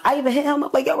I'm not. I even hit him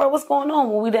up like, yo, bro, what's going on?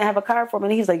 When we didn't have a card for him.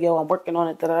 And he's like, yo, I'm working on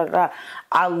it. Da, da, da, da.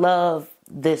 I love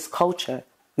this culture.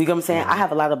 You know what I'm saying? I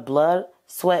have a lot of blood,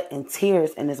 sweat, and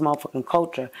tears in this motherfucking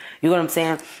culture. You know what I'm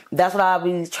saying? That's what I'll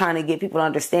be trying to get people to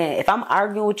understand. If I'm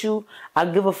arguing with you, I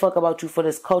give a fuck about you for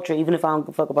this culture, even if I don't give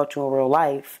a fuck about you in real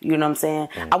life. You know what I'm saying?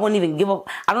 I wouldn't even give up.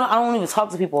 I don't even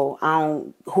talk to people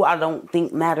who I don't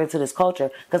think matter to this culture.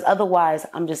 Because otherwise,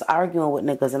 I'm just arguing with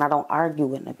niggas, and I don't argue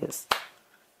with niggas.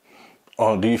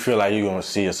 Do you feel like you're going to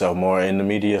see yourself more in the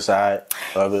media side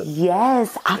of it?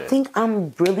 Yes, I think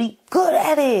I'm really good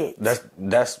at it.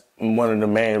 That's one of the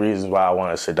main reasons why I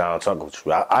want to sit down and talk with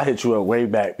you. I hit you up way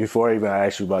back before even I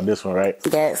asked you about this one, right?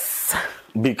 Yes.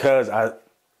 Because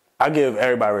I give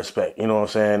everybody respect, you know what I'm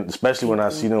saying? Especially when I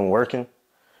see them working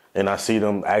and I see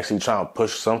them actually trying to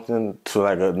push something to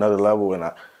like another level.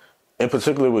 And in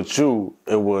particular with you,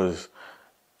 it was,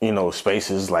 you know,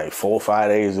 spaces like 4 or 5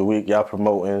 days a week y'all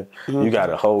promoting. You got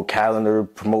a whole calendar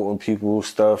promoting people's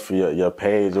stuff, your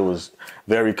page. It was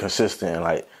very consistent.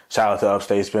 Like, shout out to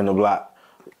Upstate Spin the Block.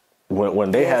 When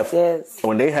they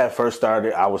had first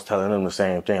started, I was telling them the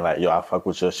same thing. Like, yo, I fuck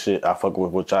with your shit. I fuck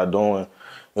with what y'all doing.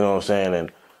 You know what I'm saying?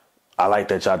 And I like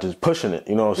that y'all just pushing it.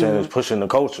 You know what I'm saying? It's pushing the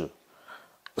culture.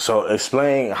 So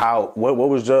explain what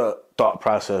was your thought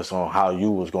process on how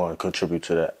you was going to contribute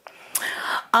to that?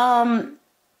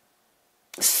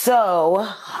 So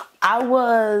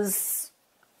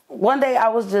one day I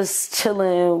was just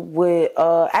chilling with,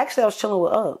 actually I was chilling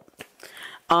with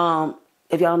Ub.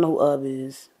 If y'all know who Ub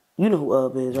is, you know who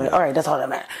Ub is, right? Yeah. All right, that's all that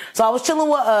matters. So I was chilling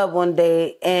with Ub one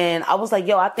day and I was like,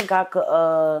 yo, I think I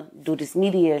could do this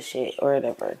media shit or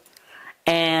whatever.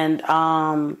 And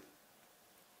I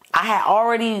had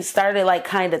already started like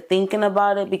kind of thinking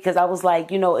about it because I was like,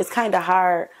 you know, it's kind of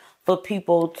hard for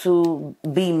people to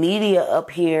be media up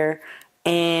here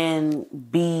and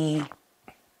be,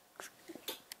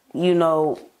 you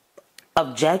know,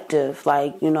 objective,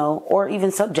 like, you know, or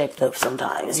even subjective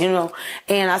sometimes, you know.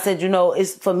 And I said, you know,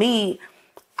 it's for me,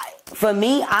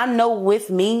 I know with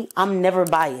me, I'm never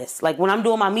biased. Like when I'm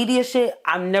doing my media shit,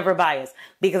 I'm never biased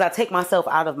because I take myself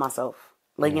out of myself.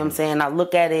 Like, you know what I'm saying? I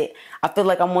look at it. I feel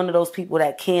like I'm one of those people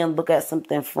that can look at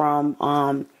something from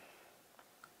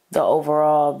the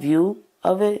overall view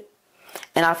of it.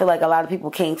 And I feel like a lot of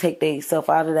people can't take themselves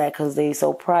out of that because they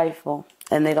so prideful.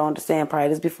 And they don't understand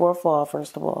pride is before a fall,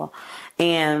 first of all.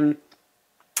 And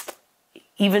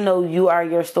even though you are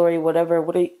your story, whatever,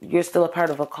 you're still a part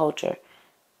of a culture,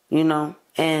 you know?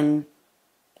 And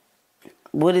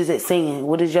what is it saying?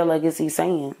 What is your legacy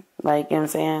saying? Like, you know what I'm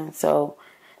saying? So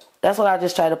that's what I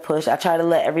just try to push. I try to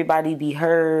let everybody be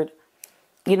heard.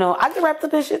 You know, I get wrapped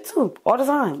up in shit too, all the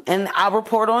time. And I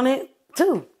report on it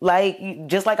too. Like,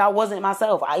 just like I wasn't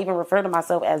myself. I even refer to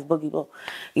myself as Boogie Blue,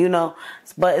 you know.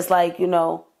 But it's like, you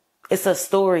know, it's a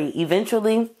story.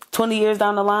 Eventually, 20 years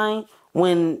down the line,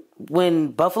 when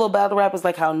Buffalo battle rap is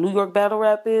like how New York battle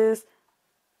rap is,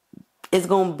 it's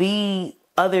going to be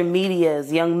other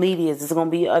medias, young medias. It's going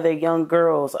to be other young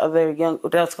girls,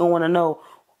 that's going to want to know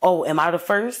oh, am I the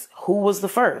first? Who was the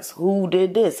first? Who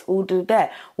did this? Who did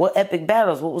that? What epic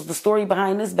battles? What was the story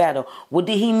behind this battle? What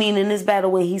did he mean in this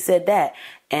battle when he said that?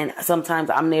 And sometimes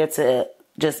I'm there to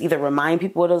just either remind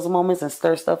people of those moments and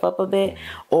stir stuff up a bit,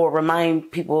 or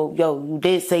remind people, yo, you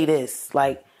did say this.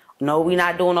 Like, no, we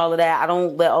not doing all of that. I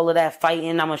don't let all of that fighting,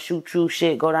 I'm gonna shoot you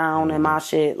shit go down and my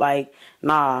shit. Like,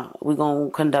 nah, we gonna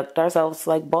conduct ourselves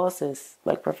like bosses,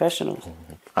 like professionals.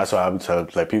 That's why I be telling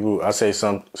like people. I say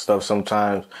some stuff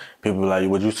sometimes. People be like,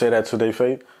 "Would you say that to their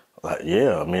face?" Like,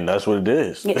 yeah, I mean that's what it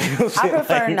is. Yeah. I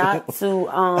prefer not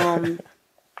to.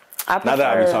 Not that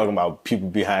I be talking about people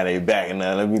behind their back and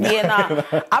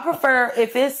that. I prefer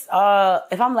if it's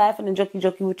if I'm laughing and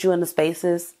jokey with you in the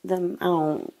spaces, then I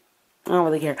don't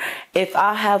really care. If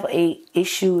I have a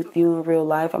issue with you in real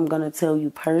life, I'm gonna tell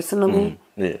you personally.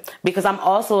 Yeah. Because I'm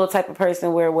also a type of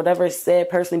person where whatever is said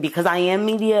personally, because I am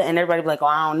media, and everybody be like, oh,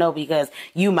 I don't know, because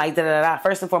you might da-da-da.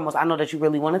 First and foremost, I know that you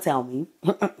really want to tell me.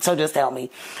 So just tell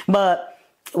me. But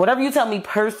whatever you tell me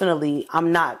personally,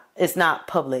 it's not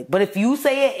public. But if you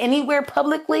say it anywhere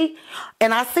publicly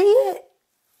and I see it,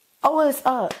 oh, it's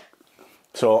up.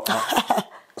 So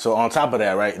on top of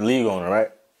that, right, league owner, right?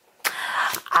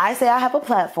 I say I have a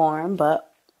platform,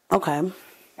 but okay.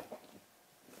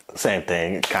 Same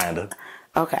thing, kind of.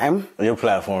 Okay. Your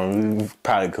platform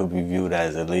probably could be viewed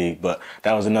as a league, but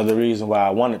that was another reason why I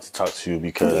wanted to talk to you,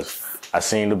 because I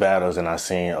seen the battles and I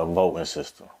seen a voting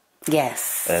system.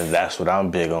 Yes. And that's what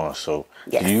I'm big on. So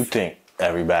do you think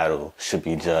every battle should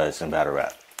be judged in battle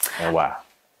rap, and why?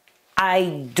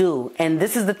 I do. And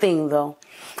this is the thing, though.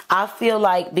 I feel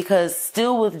like, because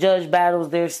still with judge battles,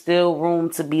 there's still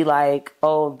room to be like,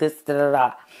 oh, this,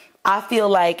 da-da-da. I feel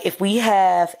like if we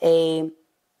have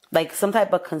some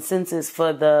type of consensus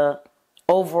for the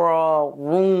overall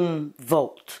room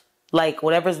vote, like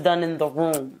whatever's done in the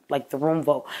room, like the room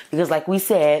vote. Because like we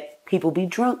said, people be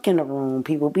drunk in the room,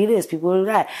 people be this, people do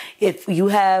that. If you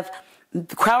have,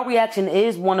 crowd reaction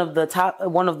is one of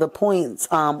the points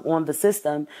on the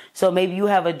system. So maybe you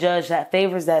have a judge that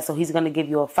favors that, so he's going to give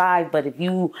you a 5. But if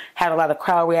you had a lot of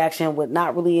crowd reaction with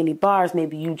not really any bars,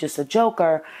 maybe you just a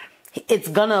joker, it's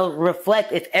gonna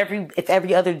reflect. If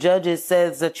every other judge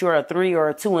says that you're a 3 or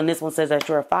a 2 and this one says that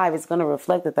you're a 5, it's gonna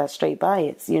reflect that that's straight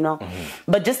bias, you know.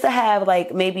 But just to have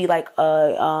maybe a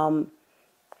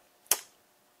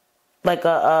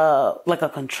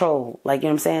control, like, you know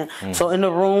what I'm saying? So in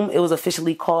the room, it was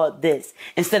officially called this,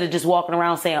 instead of just walking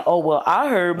around saying, oh, well, I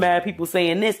heard mad people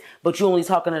saying this, but you're only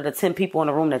talking to the 10 people in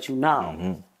the room that you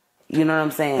know. You know what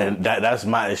I'm saying? And that's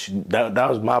my issue. That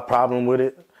was my problem with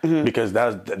it. Because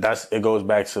that's it goes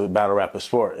back to battle rapper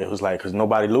sport. It was like, because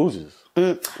nobody loses.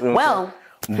 You know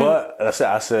but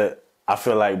I said I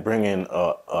feel like bringing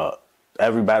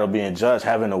every battle being judged,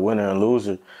 having a winner and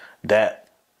loser, that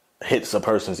hits a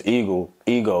person's ego,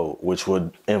 which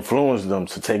would influence them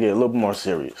to take it a little more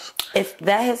serious. If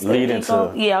that hits their ego,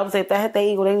 I would say if that hit their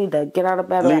ego, they need to get out of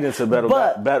battle. Lead into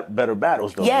better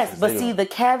battles, though. Yes, but see, the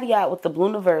caveat with the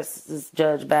Bluniverse's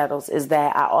judge battles is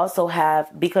that I also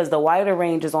have, because the wider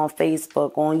range is on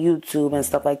Facebook, on YouTube, and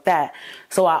stuff like that.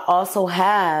 So I also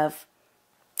have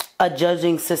a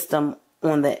judging system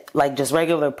on the, like, just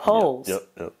regular polls.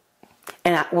 Yep.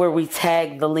 And where we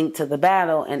tag the link to the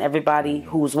battle, and everybody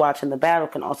who's watching the battle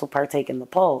can also partake in the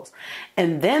polls.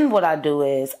 And then what I do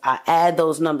is I add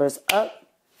those numbers up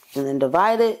and then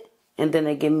divide it, and then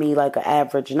they give me like an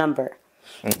average number.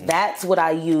 That's what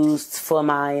I used for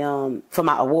my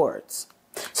awards.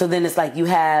 So then it's like you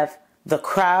have the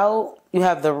crowd, you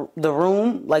have the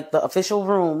room, like the official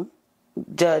room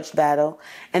judge battle,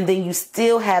 and then you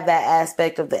still have that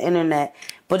aspect of the internet,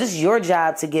 but it's your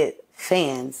job to get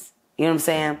fans. You know what I'm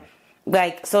saying?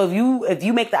 Like, so if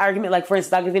you make the argument, like, for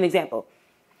instance, I'll give you an example.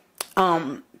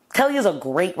 Telly is a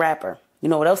great rapper. You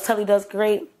know what else Telly does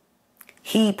great?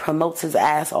 He promotes his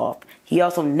ass off. He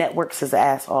also networks his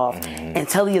ass off. And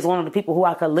Telly is one of the people who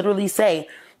I could literally say,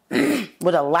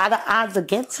 with a lot of odds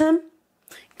against him,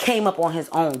 came up on his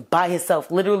own, by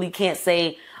himself. Literally can't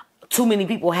say too many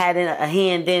people had a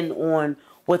hand in on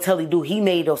what Telly do. He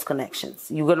made those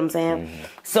connections. You get what I'm saying?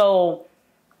 So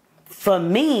for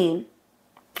me,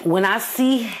 when I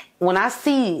see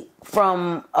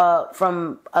from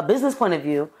a business point of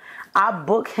view, I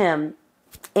book him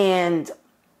and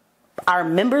our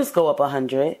members go up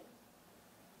 100.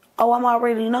 Oh, I'm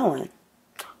already knowing.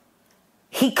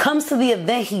 He comes to the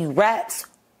event, he raps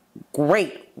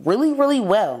great, really, really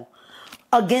well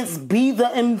against Be the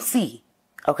MC.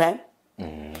 Okay?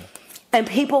 And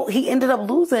he ended up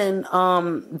losing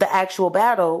the actual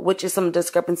battle, which is some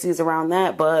discrepancies around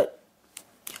that, but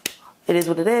it is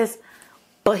what it is.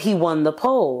 But he won the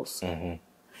polls.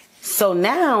 So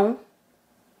now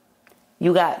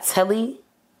you got Telly,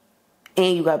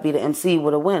 and you got Be the MC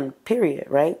with a win, period,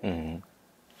 right? Mm-hmm.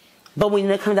 But when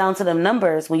it comes down to them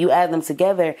numbers, when you add them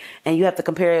together and you have to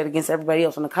compare it against everybody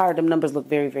else on the card, them numbers look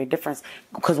very, very different.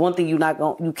 Because one thing you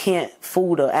can't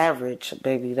fool the average,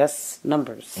 baby. That's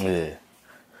numbers. Yeah.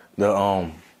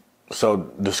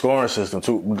 So the scoring system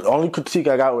too. The only critique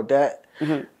I got with that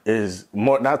is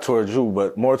more not towards you,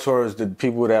 but more towards the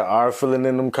people that are filling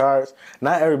in them cards.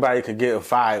 Not everybody could get a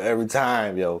 5 every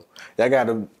time, yo. Y'all got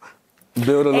to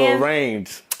build a little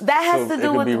range. That has to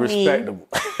do with me. Respectable.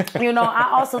 You know,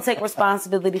 I also take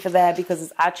responsibility for that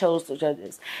because I chose the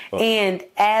judges. Oh. And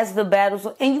as the battles,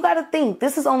 and you got to think,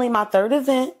 this is only my 3rd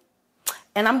event,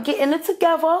 and I'm getting it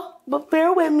together, but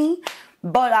bear with me.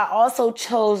 But I also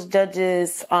chose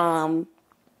judges.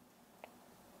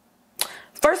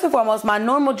 First and foremost, my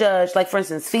normal judge, like for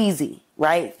instance, Feezy,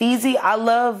 right? Feezy, I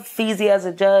love Feezy as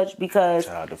a judge because...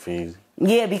 Shout out to Feezy.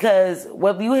 Yeah, because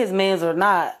whether you his mans or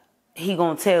not, he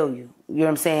gonna tell you. You know what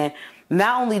I'm saying?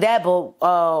 Not only that, but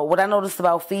what I noticed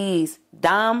about Feez,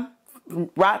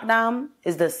 Rock Dom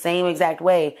is the same exact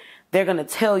way. They're gonna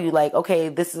tell you like, okay,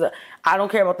 this is I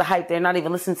don't care about the hype. They're not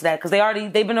even listening to that because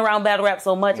they've been around battle rap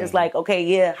so much. It's like, okay,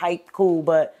 yeah, hype, cool,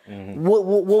 but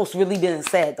what's really being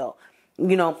said though?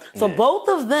 You know, so both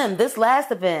of them, this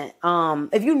last event,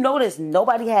 if you notice,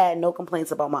 nobody had no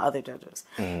complaints about my other judges.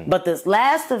 But this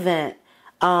last event,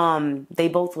 they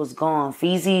both was gone.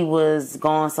 Feezy was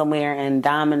gone somewhere, and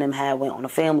Dom and them went on a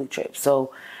family trip.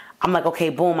 So I'm like, okay,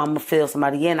 boom, I'm gonna fill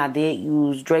somebody in. I did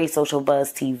use Dre's Social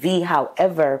Buzz TV.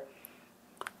 However,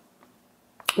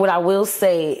 what I will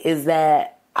say is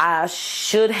that I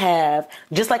should have,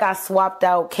 just like I swapped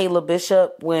out Kayla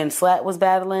Bishop when Slat was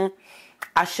battling,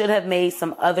 I should have made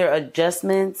some other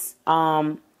adjustments,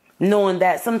 knowing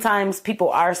that sometimes people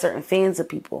are certain fans of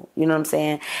people, you know what I'm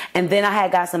saying? And then I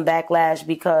had got some backlash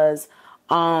because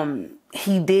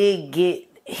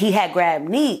he had grabbed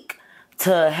Neek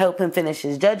to help him finish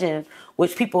his judging,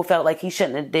 which people felt like he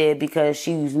shouldn't have did because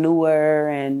she's newer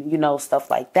and, you know, stuff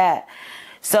like that.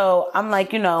 So I'm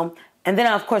like, you know, and then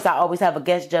of course I always have a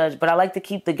guest judge, but I like to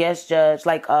keep the guest judge,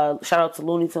 like shout out to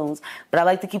Looney Tunes, but I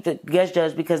like to keep the guest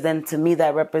judge because then to me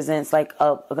that represents like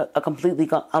a completely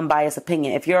unbiased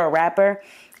opinion. If you're a rapper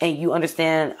and you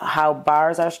understand how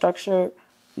bars are structured,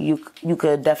 you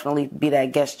could definitely be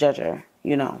that guest judger,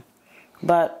 you know.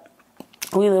 But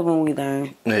we live and we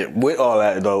learn. Yeah, with all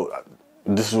that though,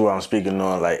 this is what I'm speaking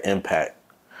on, like impact,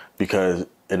 because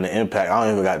in the impact, I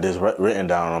don't even got this written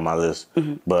down on my list,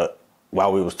 but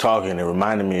while we was talking, it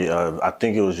reminded me of, I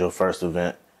think it was your first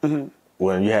event,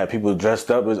 when you had people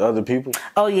dressed up as other people.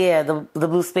 Oh yeah, the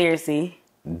Bluespiracy.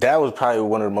 That was probably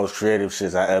one of the most creative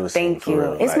shits I ever seen. Thank you.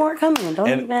 It's like, more coming. Don't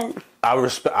even.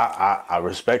 I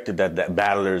respected that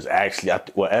battlers actually.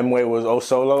 M-Way was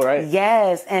solo, right?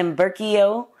 Yes, and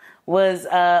Berkio was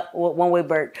One Way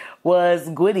Burke was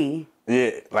Gwitty.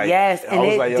 Yeah, like yes, and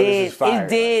it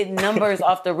did numbers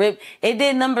off the rip. It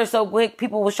did numbers so quick.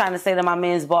 People was trying to say that my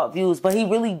man's bought views, but he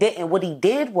really didn't. What he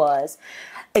did was,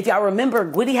 if y'all remember,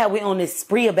 Gwitty had went on this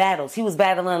spree of battles. He was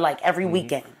battling like every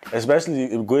weekend. Especially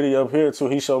Gwitty up here too.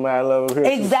 He showed mad love up here.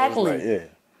 Exactly. Too, so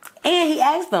like, and he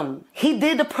asked them. He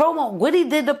did the promo. Gwitty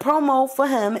did the promo for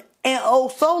him,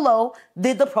 and Solo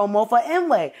did the promo for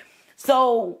M-Way.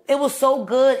 So it was so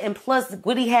good, and plus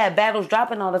Gwitty had battles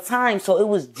dropping all the time, so it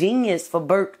was genius for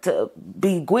Burke to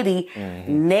be Gwitty,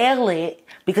 nail it.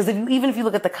 Because even if you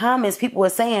look at the comments, people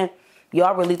were saying,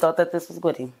 "Y'all really thought that this was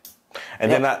Gwitty."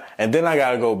 And then I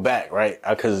gotta go back, right?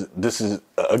 Because this is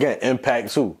again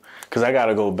impact too. Because I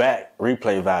gotta go back,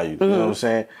 replay value. You know what I'm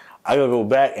saying? I gotta go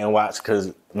back and watch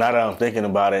because now that I'm thinking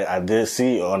about it, I did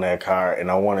see on that card, and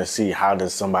I want to see how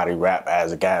does somebody rap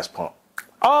as a gas pump.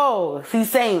 Oh,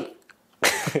 C-Saint.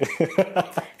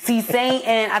 C-Saint,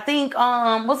 and I think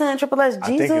wasn't it Triple S Jesus?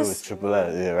 I think it was Triple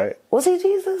S, yeah, right? Was he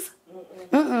Jesus?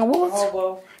 What was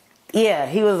hobo? Yeah,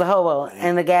 he was a hobo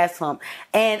and the gas pump.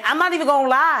 And I'm not even gonna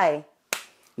lie,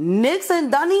 Nix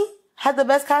and Dunny had the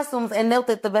best costumes and nailed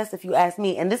it the best if you ask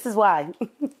me. And this is why.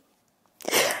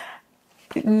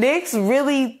 Nix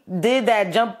really did that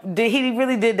he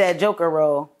really did that Joker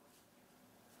role.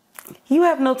 You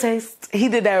have no taste. He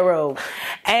did that role.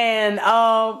 And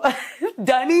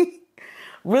Dunny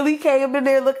really came in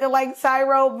there looking like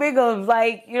Tyrone Biggums.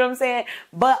 Like, you know what I'm saying?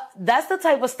 But that's the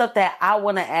type of stuff that I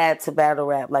want to add to battle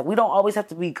rap. Like, we don't always have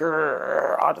to be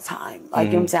grrr all the time. Like,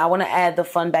 you know what I'm saying? I want to add the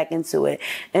fun back into it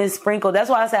and sprinkle. That's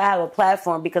why I said I have a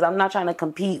platform, because I'm not trying to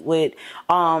compete with,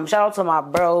 shout out to my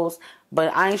bros,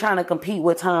 But I ain't trying to compete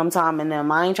with Tom and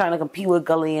them. I ain't trying to compete with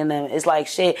Gully and them. It's like,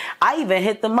 shit. I even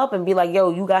hit them up and be like,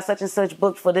 yo, you got such and such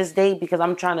booked for this date because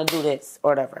I'm trying to do this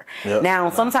or whatever. Yep. Now,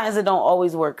 sometimes it don't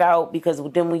always work out because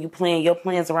then when you plan your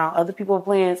plans around other people's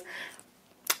plans,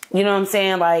 you know what I'm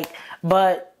saying? Like,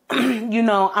 but, you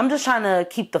know, I'm just trying to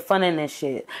keep the fun in this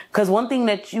shit. Because one thing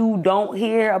that you don't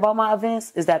hear about my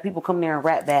events is that people come there and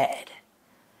rap bad.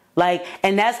 Like,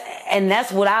 and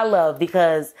that's what I love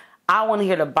because I want to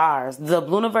hear the bars. The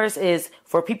Bluniverse is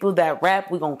for people that rap.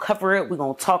 We're going to cover it. We're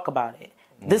going to talk about it.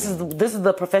 This is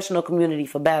the professional community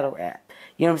for battle rap.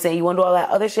 You know what I'm saying? You want to do all that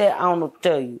other shit? I don't know what to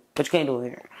tell you, but you can't do it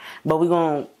here. But we're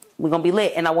going to be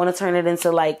lit. And I want to turn it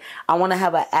into like, I want to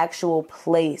have an actual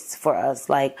place for us.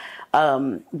 Like,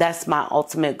 that's my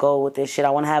ultimate goal with this shit. I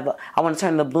want to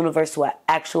turn the Bluniverse to an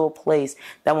actual place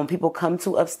that when people come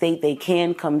to upstate, they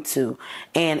can come to.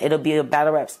 And it'll be a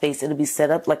battle rap space. It'll be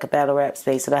set up like a battle rap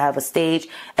space. It'll have a stage.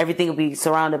 Everything will be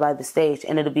surrounded by the stage.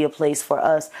 And it'll be a place for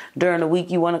us. During the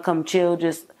week, you want to come chill,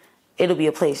 it'll be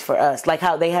a place for us. Like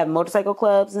how they have motorcycle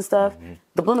clubs and stuff. Mm-hmm.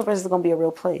 The Bluniverse is going to be a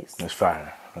real place. That's fine.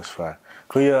 That's fine.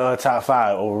 Clear top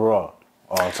 5 overall,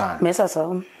 all time. Miss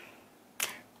Hustle,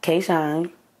 K-Shine,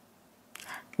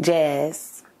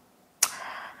 Jazz.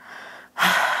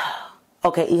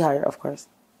 Okay, E-Hire, of course.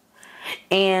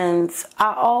 And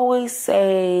I always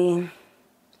say,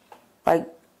 like,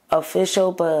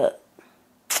 official, but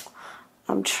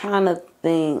I'm trying to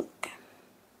think.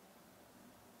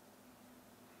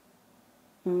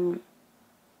 And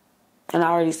I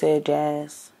already said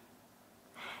Jazz.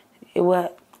 It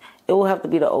will have to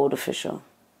be the old official.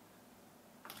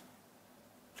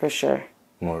 For sure.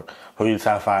 More. Who your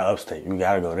top 5 upstate? You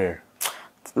gotta go there.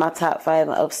 My top 5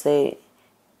 in upstate.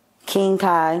 King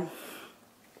Kai.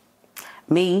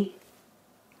 Me.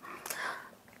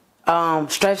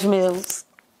 Stretch Mills.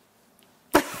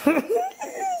 Big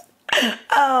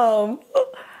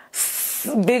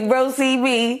Bro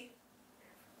CB.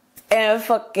 And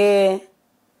fucking...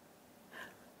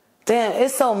 Damn,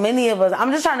 it's so many of us.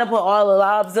 I'm just trying to put all the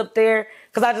lobs up there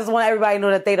because I just want everybody to know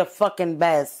that they the fucking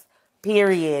best.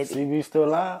 Period. CB still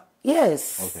alive?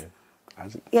 Yes. Okay.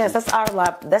 Yes, that's our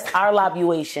lob. That's our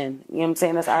lobuation. You know what I'm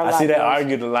saying? That's our. I see that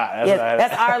argued a lot.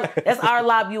 That's our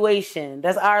lobuation.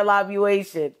 That's our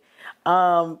lobuation.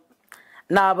 Nah,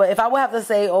 but if I would have to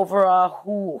say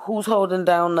overall, who's holding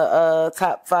down the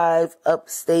top 5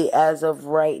 upstate as of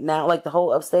right now, like the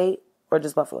whole upstate or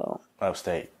just Buffalo?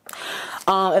 Upstate.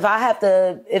 If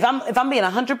I'm being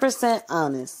 100%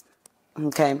 honest,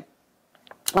 okay, I'm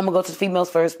gonna go to the females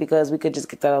first because we could just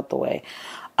get that out the way.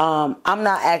 I'm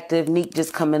not active. Neek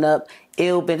just coming up.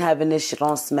 Ill been having this shit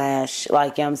on Smash,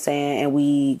 like, you know what I'm saying, and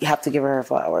we have to give her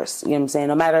flowers. You know what I'm saying?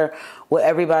 No matter what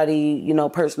everybody, you know,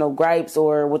 personal gripes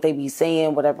or what they be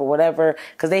saying, whatever,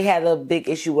 because they had a big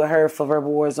issue with her for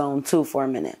Verbal Warzone 2 for a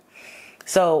minute.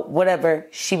 So, whatever,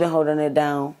 she been holding it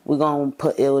down. We're going to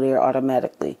put Ill there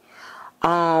automatically.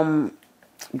 The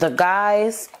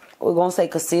guys, we're going to say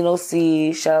Casino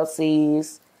C, shout out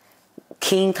C's,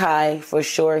 King Kai for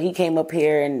sure. He came up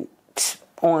here and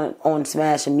on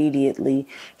Smash immediately.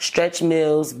 Stretch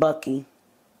Mills, Bucky.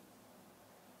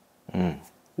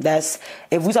 That's,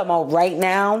 if we talking about right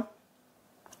now,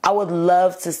 I would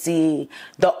love to see,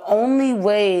 the only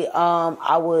way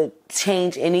I would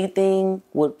change anything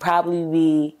would probably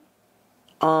be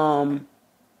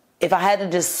if I had to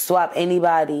just swap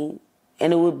anybody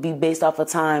and it would be based off of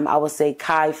time, I would say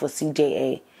Kai for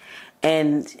CJA.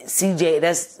 And that's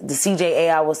the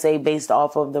CJA, I would say, based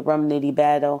off of the Rum Nitty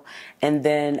battle. And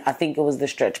then I think it was the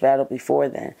Stretch battle before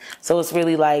then. So it's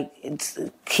really like it's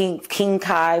King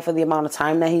Kai for the amount of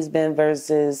time that he's been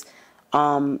versus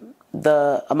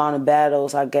the amount of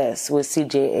battles, I guess, with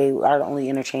CJA are the only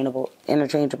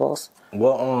interchangeables.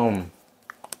 Well,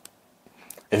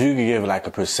 if you could give like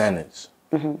a percentage,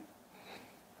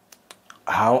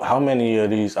 how many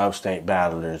of these upstate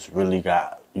battlers really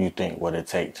got, you think, what it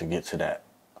take to get to that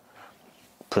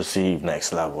perceived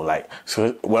next level? Like,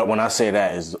 so when I say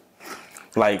that is,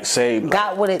 like, say,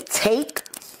 got what it take.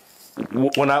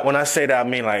 When I say that, I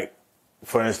mean, like,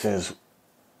 for instance,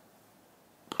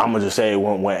 I'm gonna just say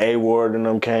when A Ward and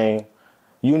them came,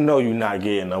 you know you're not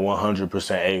getting a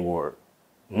 100% A Ward.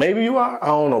 Maybe you are, I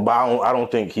don't know, but I don't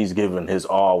think he's giving his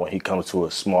all when he comes to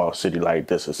a small city like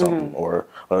this or something, or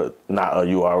not a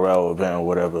URL event or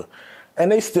whatever.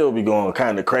 And they still be going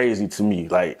kind of crazy to me.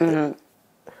 Like,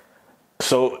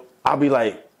 so I'll be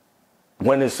like,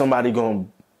 when is somebody going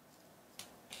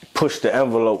to push the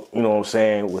envelope, you know what I'm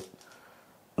saying, with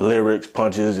lyrics,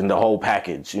 punches, and the whole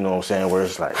package, you know what I'm saying, where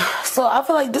it's like. So I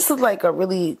feel like this is like a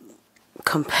really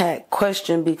compact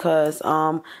question because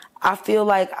I feel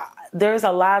like there's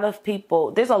a lot of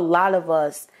people, there's a lot of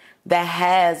us that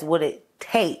has what it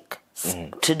takes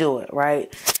to do it,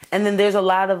 right? And then there's a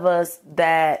lot of us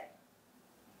that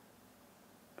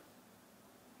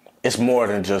it's more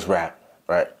than just rap,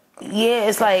 right? Yeah,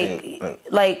 it's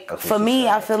like for me,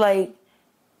 I feel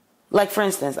like for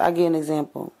instance, I'll give you an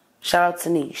example. Shout out to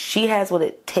Nee. She has what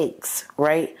it takes,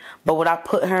 right? But would I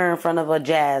put her in front of a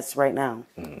Jazz right now?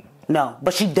 No.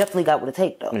 But she definitely got what it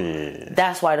takes, though. Yeah.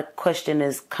 That's why the question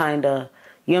is kind of,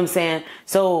 you know what I'm saying?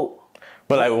 So.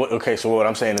 But like, okay, so what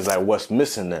I'm saying is like, what's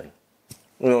missing then?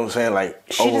 You know what I'm saying? Like,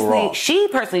 overall. She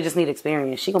personally just need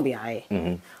experience. She gonna be all right.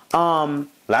 A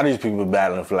lot of these people been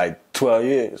battling for like 12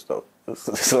 years, though.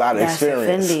 It's a lot of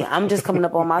experience. Fendi. I'm just coming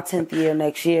up on my 10th year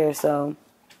next year, so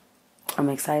I'm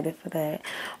excited for that.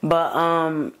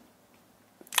 But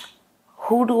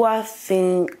who do I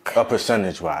think?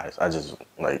 Percentage-wise, I just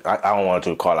like I don't want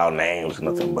to call out names or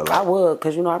nothing, but like, I would,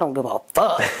 because you know I don't give a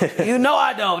fuck. You know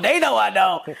I don't. They know I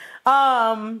don't.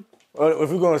 If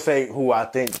we're gonna say who I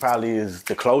think probably is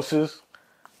the closest,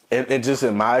 it just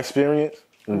in my experience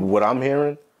and what I'm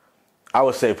hearing, I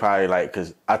would say probably like,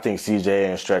 because I think CJ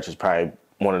and Stretch is probably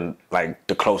one of like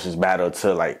the closest battle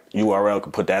to like URL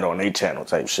could put that on their channel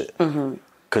type shit.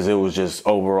 Because it was just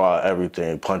overall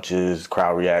everything: punches,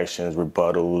 crowd reactions,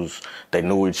 rebuttals. They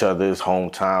knew each other's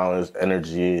hometowns,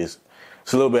 energies.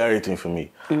 It's a little bit of everything for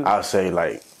me. I'll say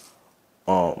like,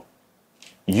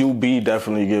 UB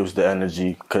definitely gives the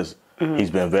energy because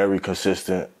he's been very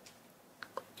consistent.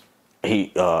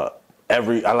 I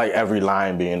like every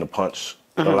line being the punch.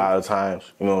 A lot of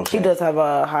times, you know what I'm saying? He does have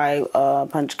a high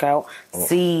punch count.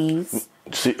 C's.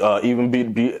 Even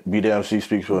BDMC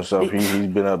speaks for himself. He's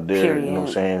been up there, period. You know what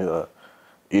I'm saying?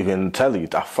 Even Telly,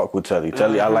 I fuck with Telly.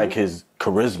 Telly, I like his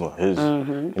charisma, his, you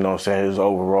know what I'm saying, his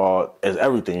overall, is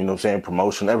everything, you know what I'm saying,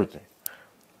 promotion, everything.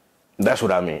 That's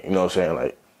what I mean, you know what I'm saying?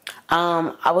 Like,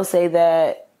 I would say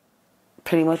that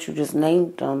pretty much you just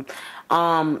named them.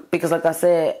 Because like I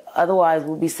said, otherwise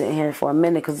we'll be sitting here for a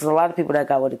minute because there's a lot of people that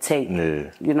got what it takes.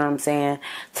 Yeah. You know what I'm saying?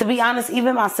 To be honest,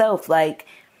 even myself, like,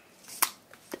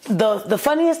 the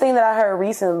funniest thing that I heard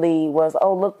recently was,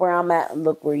 oh, look where I'm at and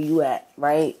look where you at,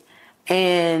 right?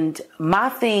 And my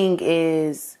thing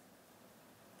is,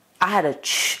 I had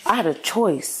a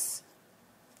choice,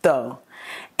 though.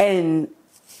 And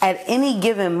at any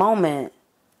given moment,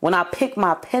 when I pick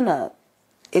my pen up,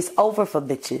 it's over for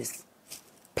bitches.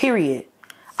 Period.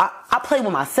 I play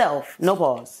with myself. No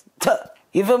pause.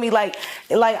 You feel me? Like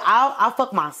I'll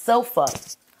fuck myself up.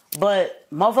 But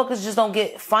motherfuckers just don't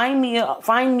get. Find me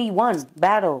one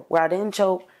battle where I didn't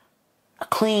choke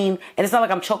clean. And it's not like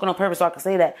I'm choking on purpose, so I can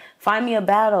say that. Find me a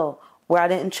battle where I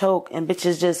didn't choke and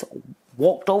bitches just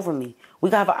walked over me. We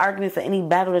can have an argument for any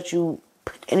battle that you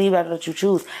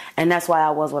choose, and that's why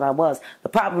I was what I was. The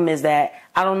problem is that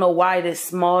I don't know why this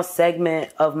small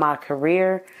segment of my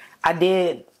career, I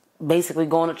did basically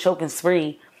go on a choking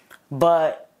spree,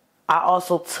 but I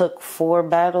also took 4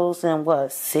 battles in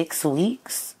 6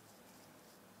 weeks?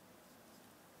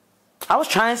 I was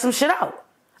trying some shit out.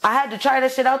 I had to try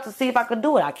that shit out to see if I could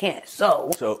do it. I can't.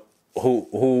 So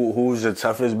who's your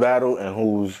toughest battle and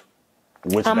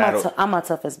which battle? I'm my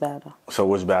toughest battle. So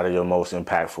which battle your most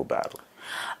impactful battle?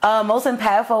 Most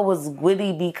impactful was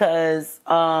Gwitty because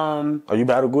Oh, you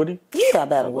battled Gwitty? Yeah, I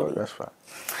battled Gwitty. That's fine.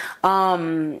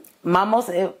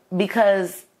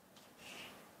 Because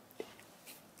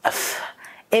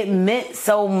it meant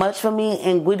so much for me,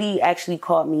 and Gwitty actually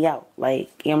called me out. Like,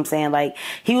 you know what I'm saying? Like,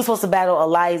 he was supposed to battle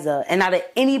Eliza, and out of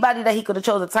anybody that he could have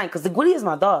chose at the time, because the Gwitty is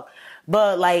my dog,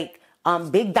 but like,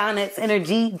 Big Donet's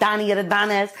energy, Donnie of the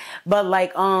Donettes, but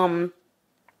like,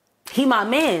 he my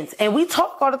mans, and we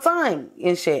talk all the time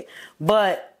and shit.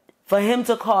 But for him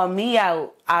to call me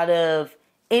out of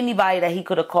anybody that he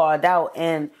could have called out,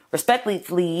 and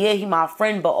respectfully, yeah, he my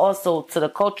friend, but also to the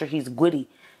culture, he's Gwitty.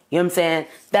 You know what I'm saying?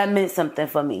 That meant something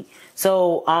for me.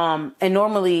 So, and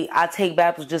normally I take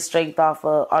battles just straight off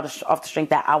the strength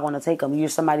that I want to take them. You're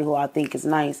somebody who I think is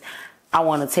nice. I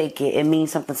want to take it. It means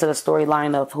something to the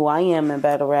storyline of who I am in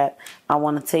battle rap. I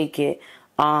want to take it.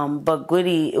 But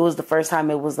Gwitty, it was the first time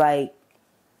it was like,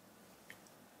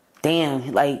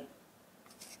 damn, like,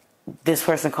 this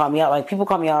person called me out. Like, people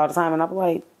call me out all the time, and I'm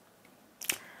like,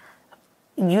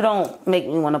 you don't make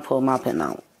me want to pull my pen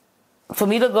out. For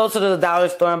me to go to the dollar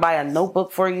store and buy a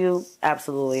notebook for you,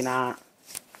 absolutely not.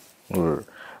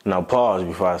 Now, pause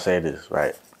before I say this,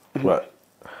 right? But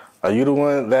are you the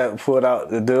one that pulled out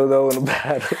the dildo in the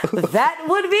battle? That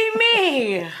would be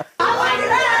me. I like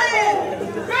that.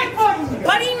 Great for you.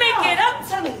 But he make it up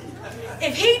to me.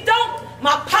 If he don't,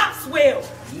 my pops will.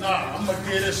 Nah, I'm gonna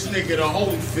get this nigga the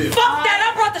whole fifth. Fuck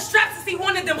that! I brought the straps to see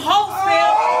one of them hoes,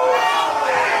 Phil.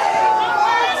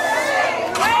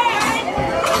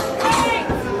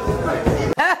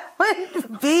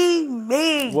 Be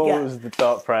me. What was the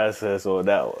thought process on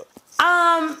that one?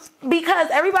 Because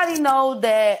everybody know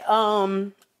that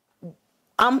I'm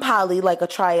poly, like a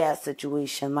triad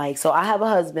situation. Like, so I have a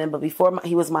husband, but before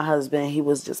he was my husband, he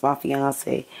was just my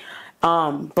fiance.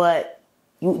 But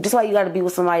just like you got to be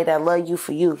with somebody that love you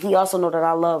for you. He also know that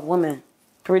I love women,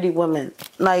 pretty women,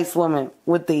 nice women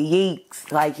with the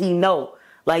yeeks. Like, he know.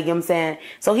 Like, you know what I'm saying?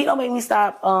 So he don't make me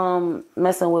stop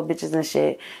messing with bitches and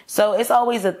shit. So it's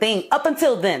always a thing. Up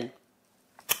until then.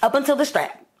 Up until the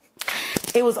strap.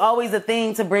 It was always a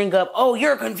thing to bring up, oh,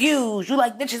 you're confused. You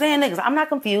like bitches and niggas. I'm not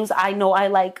confused. I know I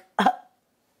like a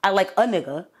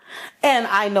nigga. And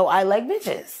I know I like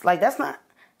bitches. Like, that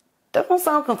don't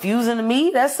sound confusing to me.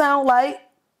 That sound like,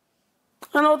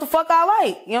 I know what the fuck I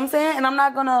like. You know what I'm saying? And I'm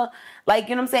not gonna, like,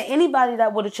 you know what I'm saying? Anybody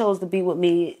that would have chose to be with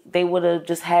me, they would have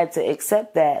just had to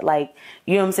accept that. Like,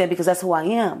 you know what I'm saying? Because that's who I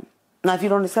am. Now, if you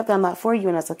don't accept that, I'm not for you,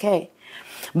 and that's okay.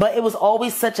 But it was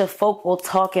always such a focal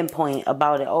talking point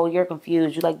about it. Oh, you're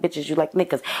confused. You like bitches. You like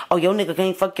niggas. Oh, your nigga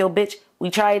can't fuck your bitch.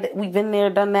 We tried it. We've been there,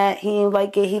 done that. He ain't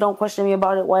like it. He don't question me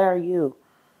about it. Why are you?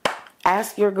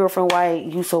 Ask your girlfriend why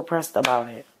you so pressed about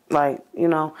it. Like, you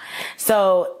know.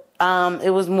 So,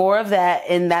 it was more of that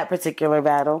in that particular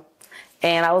battle.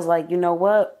 And I was like, you know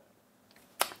what?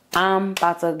 I'm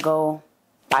about to go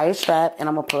buy a strap and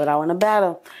I'm going to pull it out in a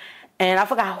battle. And I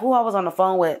forgot who I was on the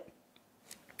phone with.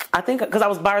 I think, because I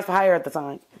was buyers for hire at the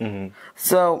time. Mm-hmm.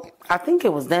 So I think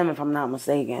it was them, if I'm not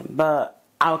mistaken. But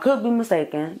I could be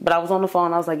mistaken. But I was on the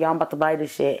phone. I was like, yo, I'm about to buy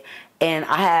this shit. And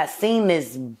I had seen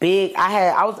this big,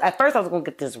 at first I was going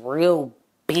to get this real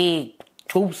big,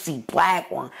 juicy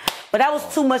black one. But that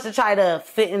was too much to try to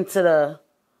fit into the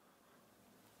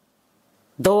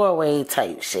doorway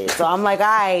type shit. So I'm like, all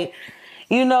right.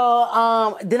 You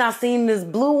know, then I seen this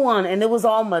blue one and it was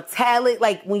all metallic.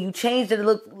 Like when you changed it, it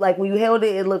looked like when you held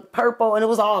it, it looked purple and it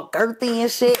was all girthy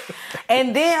and shit.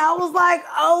 And then I was like,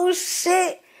 oh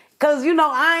shit. Cause you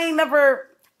know, I ain't gonna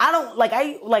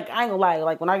lie.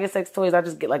 Like when I get sex toys, I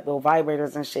just get like little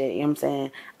vibrators and shit. You know what I'm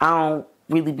saying? I don't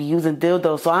really be using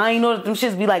dildos. So I ain't know that them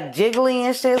shits be like jiggly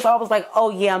and shit. So I was like,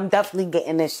 oh yeah, I'm definitely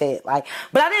getting this shit. Like,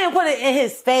 but I didn't put it in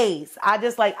his face. I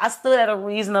just I stood at a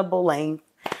reasonable length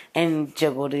and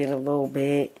jiggled it a little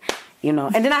bit, you know.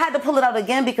 And then I had to pull it out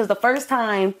again because the first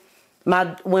time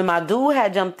when my dude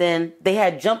had jumped in, they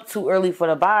had jumped too early for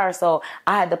the bar, so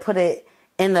I had to put it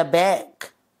in the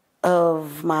back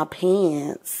of my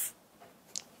pants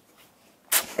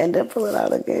and then pull it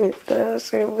out again. That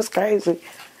shit was crazy.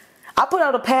 I put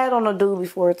out a pad on a dude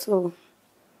before too.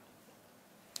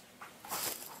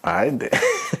 I did.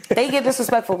 They get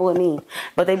disrespectful with me,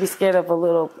 but they be scared of a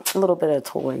little bit of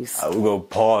toys. We're gonna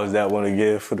pause that one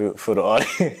again for the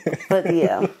audience. But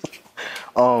yeah.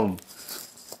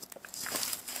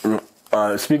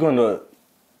 Speak on the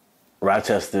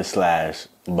Rochester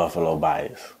 / Buffalo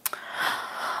bias.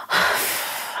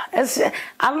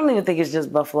 I don't even think it's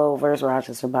just Buffalo versus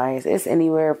Rochester bias. It's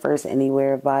anywhere versus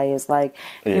anywhere bias. Like,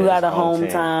 yeah, you got a home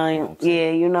time.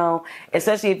 Yeah, you know,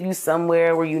 especially if you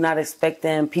somewhere where you're not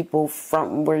expecting people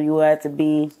from where you had to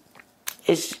be.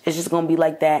 It's just going to be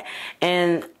like that.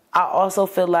 And I also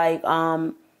feel like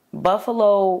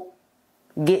Buffalo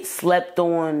gets slept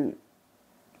on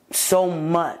so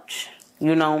much,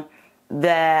 you know,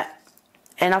 that...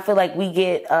 And I feel like we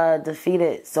get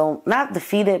defeated. So, not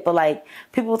defeated, but like,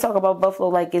 people talk about Buffalo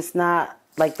like it's not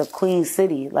like the Queen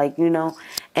City, like, you know.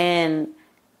 And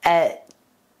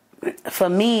for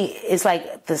me, it's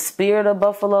like the spirit of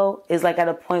Buffalo is like at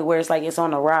a point where it's like it's on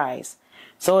the rise.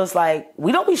 So it's like,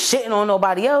 we don't be shitting on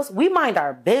nobody else. We mind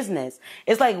our business.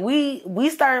 It's like we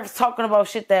start talking about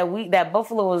shit that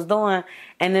Buffalo is doing,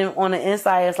 and then on the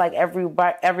inside, it's like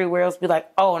everywhere else be like,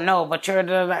 oh no, but you're,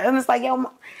 and it's like,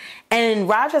 yo. And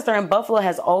Rochester and Buffalo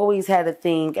has always had a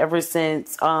thing ever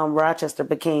since Rochester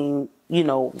became, you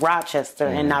know, Rochester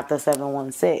and not the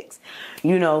 716.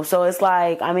 You know, so it's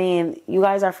like, I mean, you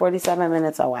guys are 47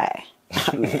 minutes away.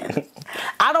 I mean,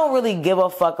 I don't really give a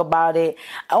fuck about it.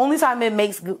 Only time it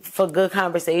makes for good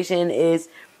conversation is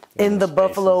in the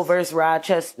Buffalo versus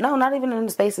Rochester. No, not even in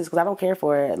the spaces, because I don't care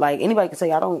for it. Like, anybody can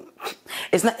say I don't.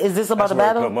 It's not. Is this about the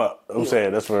battle? Come up. I'm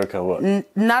saying that's where it come up.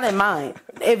 Not in mine.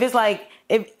 If it's like,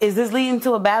 is this leading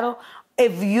to a battle?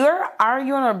 If you're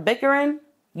arguing or bickering,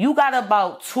 you got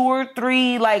about 2 or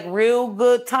 3 like real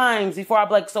good times before I'm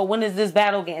like, so when is this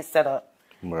battle getting set up?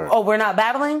 Right. Oh, we're not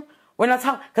battling? We're not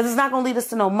talking, because it's not going to lead us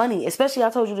to no money. Especially, I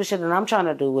told you the shit that I'm trying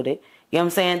to do with it. You know what I'm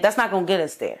saying? That's not going to get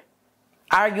us there.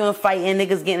 arguing, fighting,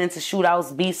 niggas getting into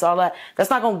shootouts, beefs, all that. That's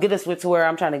not gonna get us to where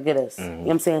I'm trying to get us. You know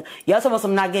what I'm saying? Y'all talking about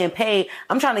some not getting paid.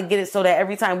 I'm trying to get it so that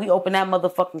every time we open that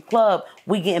motherfucking club,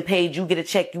 we getting paid. You get a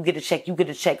check, you get a check, you get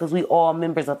a check, because we all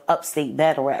members of upstate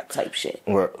battle rap type shit.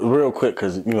 Real quick,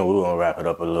 because you know we're gonna wrap it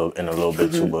up in a little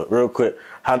bit too. But real quick,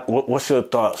 what's your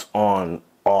thoughts on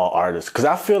all artists? Because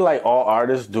I feel like all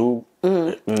artists do,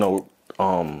 you know,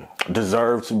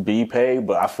 deserve to be paid,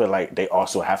 but I feel like they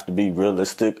also have to be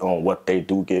realistic on what they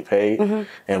do get paid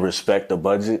and respect the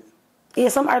budget. Yeah,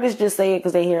 some artists just say it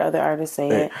because they hear other artists say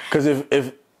it. Because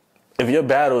if your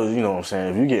battle is, you know what I'm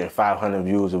saying, if you're getting 500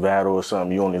 views a battle or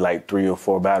something, you only like 3 or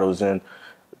 4 battles in,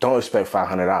 don't expect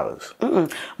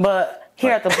 $500. But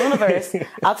here at the Bluniverse,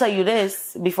 I'll tell you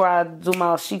this before I do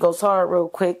my She Goes Hard real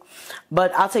quick.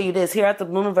 But I'll tell you this, here at the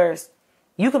Bluniverse,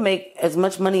 you can make as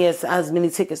much money as many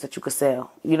tickets that you could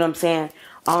sell. You know what I'm saying?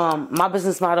 My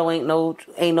business model ain't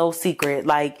no secret.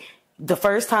 Like, the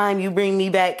first time you bring me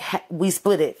back, we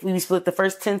split it. We split the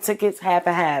first 10 tickets, half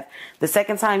and half. The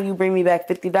second time you bring me back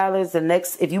 $50, the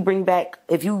next, if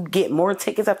you get more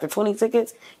tickets after 20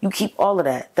 tickets, you keep all of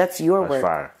that. That's your work.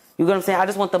 Fire. You know what I'm saying? I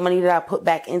just want the money that I put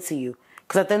back into you.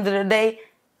 Because at the end of the day,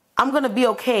 I'm going to be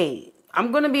okay.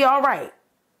 I'm going to be all right.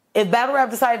 If Battle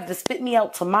Rap decided to spit me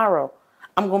out tomorrow,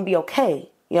 I'm going to be okay.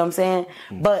 You know what I'm saying?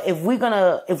 But if we're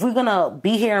gonna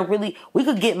be here and really, we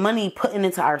could get money putting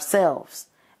into ourselves.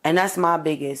 And that's my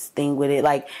biggest thing with it.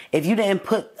 Like, if you didn't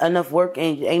put enough work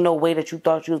in, ain't no way that you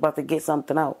thought you was about to get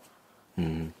something out.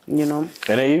 You know?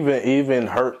 And it even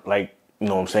hurt, like, you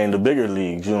know what I'm saying, the bigger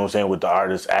leagues, you know what I'm saying, with the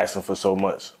artists asking for so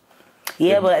much.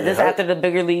 Yeah, but this after the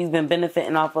bigger leagues been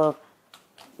benefiting off of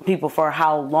people for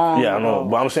how long? Yeah, I know.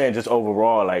 But I'm saying just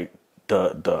overall, like,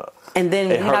 and then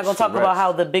we're not going to talk about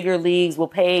how the bigger leagues will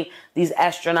pay these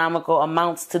astronomical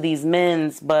amounts to these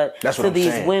men's, but to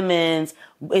these women's,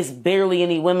 it's barely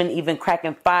any women even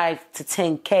cracking 5 to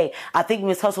 10K. I think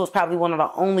Miss Hustle is probably one of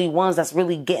the only ones that's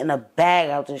really getting a bag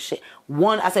out this shit.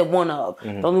 I said one of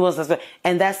the only ones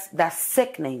and that's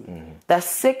sickening. That's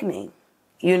sickening,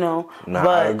 you know. Nah,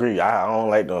 I agree. I don't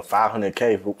like the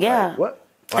 500K. Like, what?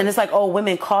 And it's like, oh,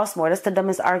 women cost more. That's the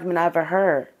dumbest argument I ever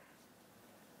heard.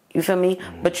 You feel me?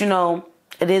 But you know,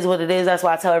 it is what it is. That's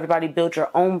why I tell everybody, build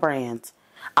your own brands.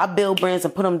 I build brands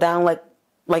and put them down like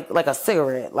a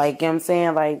cigarette. Like, you know what I'm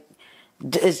saying? Like,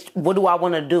 what do I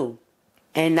want to do?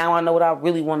 And now I know what I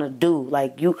really want to do.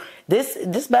 Like,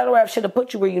 this battle rap should have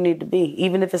put you where you need to be,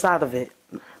 even if it's out of it.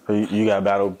 So you got a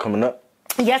battle coming up?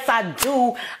 Yes, I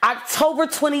do. October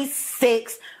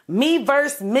 26th, me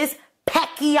versus Miss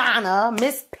Pacquiana,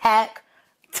 Miss Pac.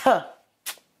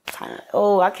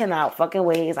 Oh, I cannot fucking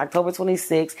wait. It's October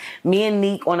 26th. Me and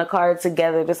Neek on a card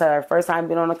together. This is our first time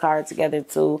being on a card together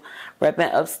too.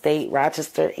 Repping upstate,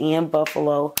 Rochester, and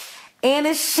Buffalo.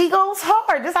 And She Goes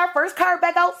Hard. This is our first card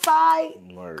back outside.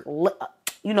 Word.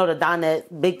 You know the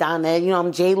Donette, Big Donette. You know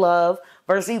I'm J Love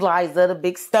versus Eliza, the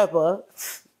big stepper.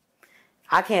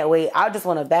 I can't wait. I just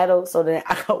want to battle so that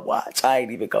I can watch. I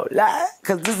ain't even gonna lie.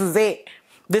 Because this is it.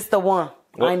 This the one.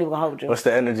 I ain't even gonna hold you. What's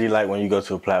the energy like when you go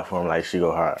to a platform like She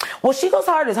Go Hard? Well, She Goes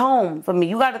Hard is home for me.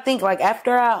 You got to think, like,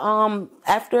 after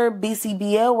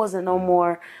BCBL wasn't no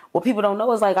more. What people don't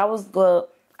know is, like, I was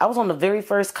on the very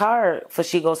first card for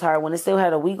She Goes Hard when it still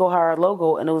had a We Go Hard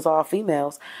logo and it was all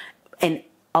females, and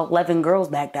 11 girls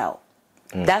backed out.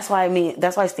 That's why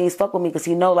Steens fuck with me, because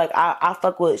he know, like, I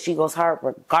fuck with She Goes Hard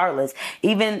regardless.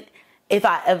 Even if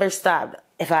I ever stopped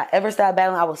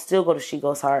battling, I would still go to She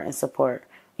Goes Hard and support.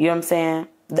 You know what I'm saying?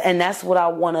 And that's what I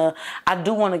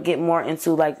do want to get more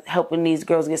into, like, helping these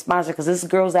girls get sponsored, because there's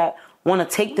girls that want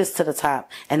to take this to the top.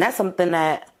 And that's something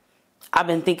that I've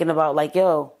been thinking about, like,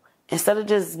 yo, instead of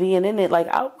just being in it, like,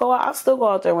 I'll still go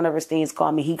out there whenever Steens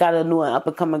call me. He got a new up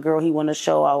and coming girl he want to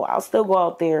show. I'll still go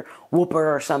out there, whoop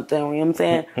her or something. You know what I'm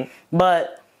saying?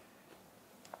 But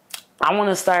I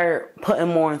want to start putting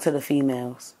more into the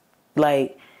females.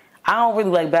 Like, I don't really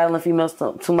like battling females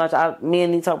too much. Me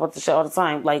and Lee talk about the shit all the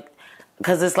time, like,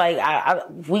 because it's like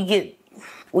we get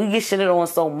shitted on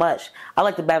so much. I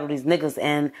like to battle these niggas,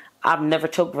 and I've never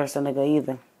choked versus a nigga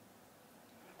either,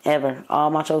 ever.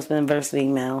 All my chokes been versus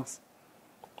females.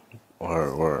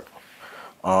 Word.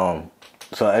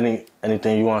 So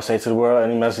anything you want to say to the world?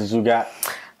 Any message you got?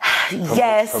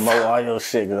 Yes. Promote all your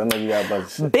shit, because I know you got a bunch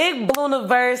of shit. Big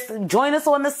Bluniverse. Join us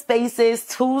on the spaces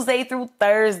Tuesday through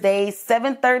Thursday,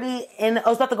 7:30. And I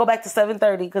was about to go back to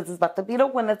 7:30 because it's about to be the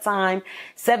winter time.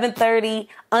 7:30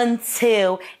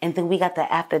 until, and then we got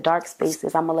the after dark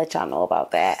spaces. I'm going to let y'all know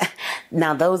about that.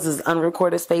 Now, those is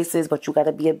unrecorded spaces, but you got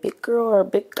to be a big girl or a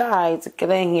big guy to get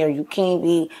in here. You can't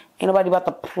be Ain't nobody about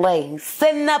to play.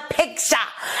 Send a picture.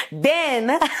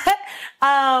 Then,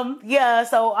 yeah,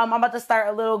 so I'm about to start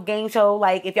a little game show.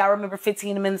 Like, if y'all remember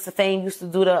 15 Minutes of Fame used to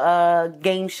do the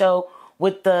game show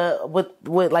with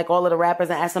like all of the rappers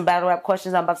and ask some battle rap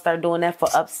questions. I'm about to start doing that for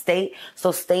Upstate.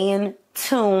 So stay in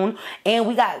tune. And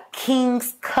we got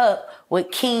King's Cup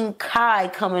with King Kai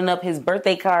coming up, his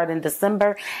birthday card in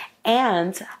December.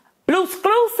 And Blue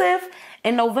Exclusive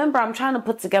in November. I'm trying to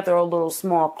put together a little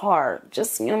small card.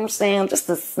 Just, you know what I'm saying? Just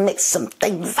to mix some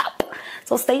things up.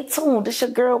 So stay tuned. This your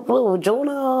girl Blue,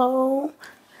 Juno.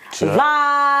 Sure.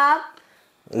 Live.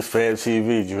 It's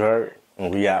PhamTV, you heard?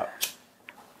 And we out.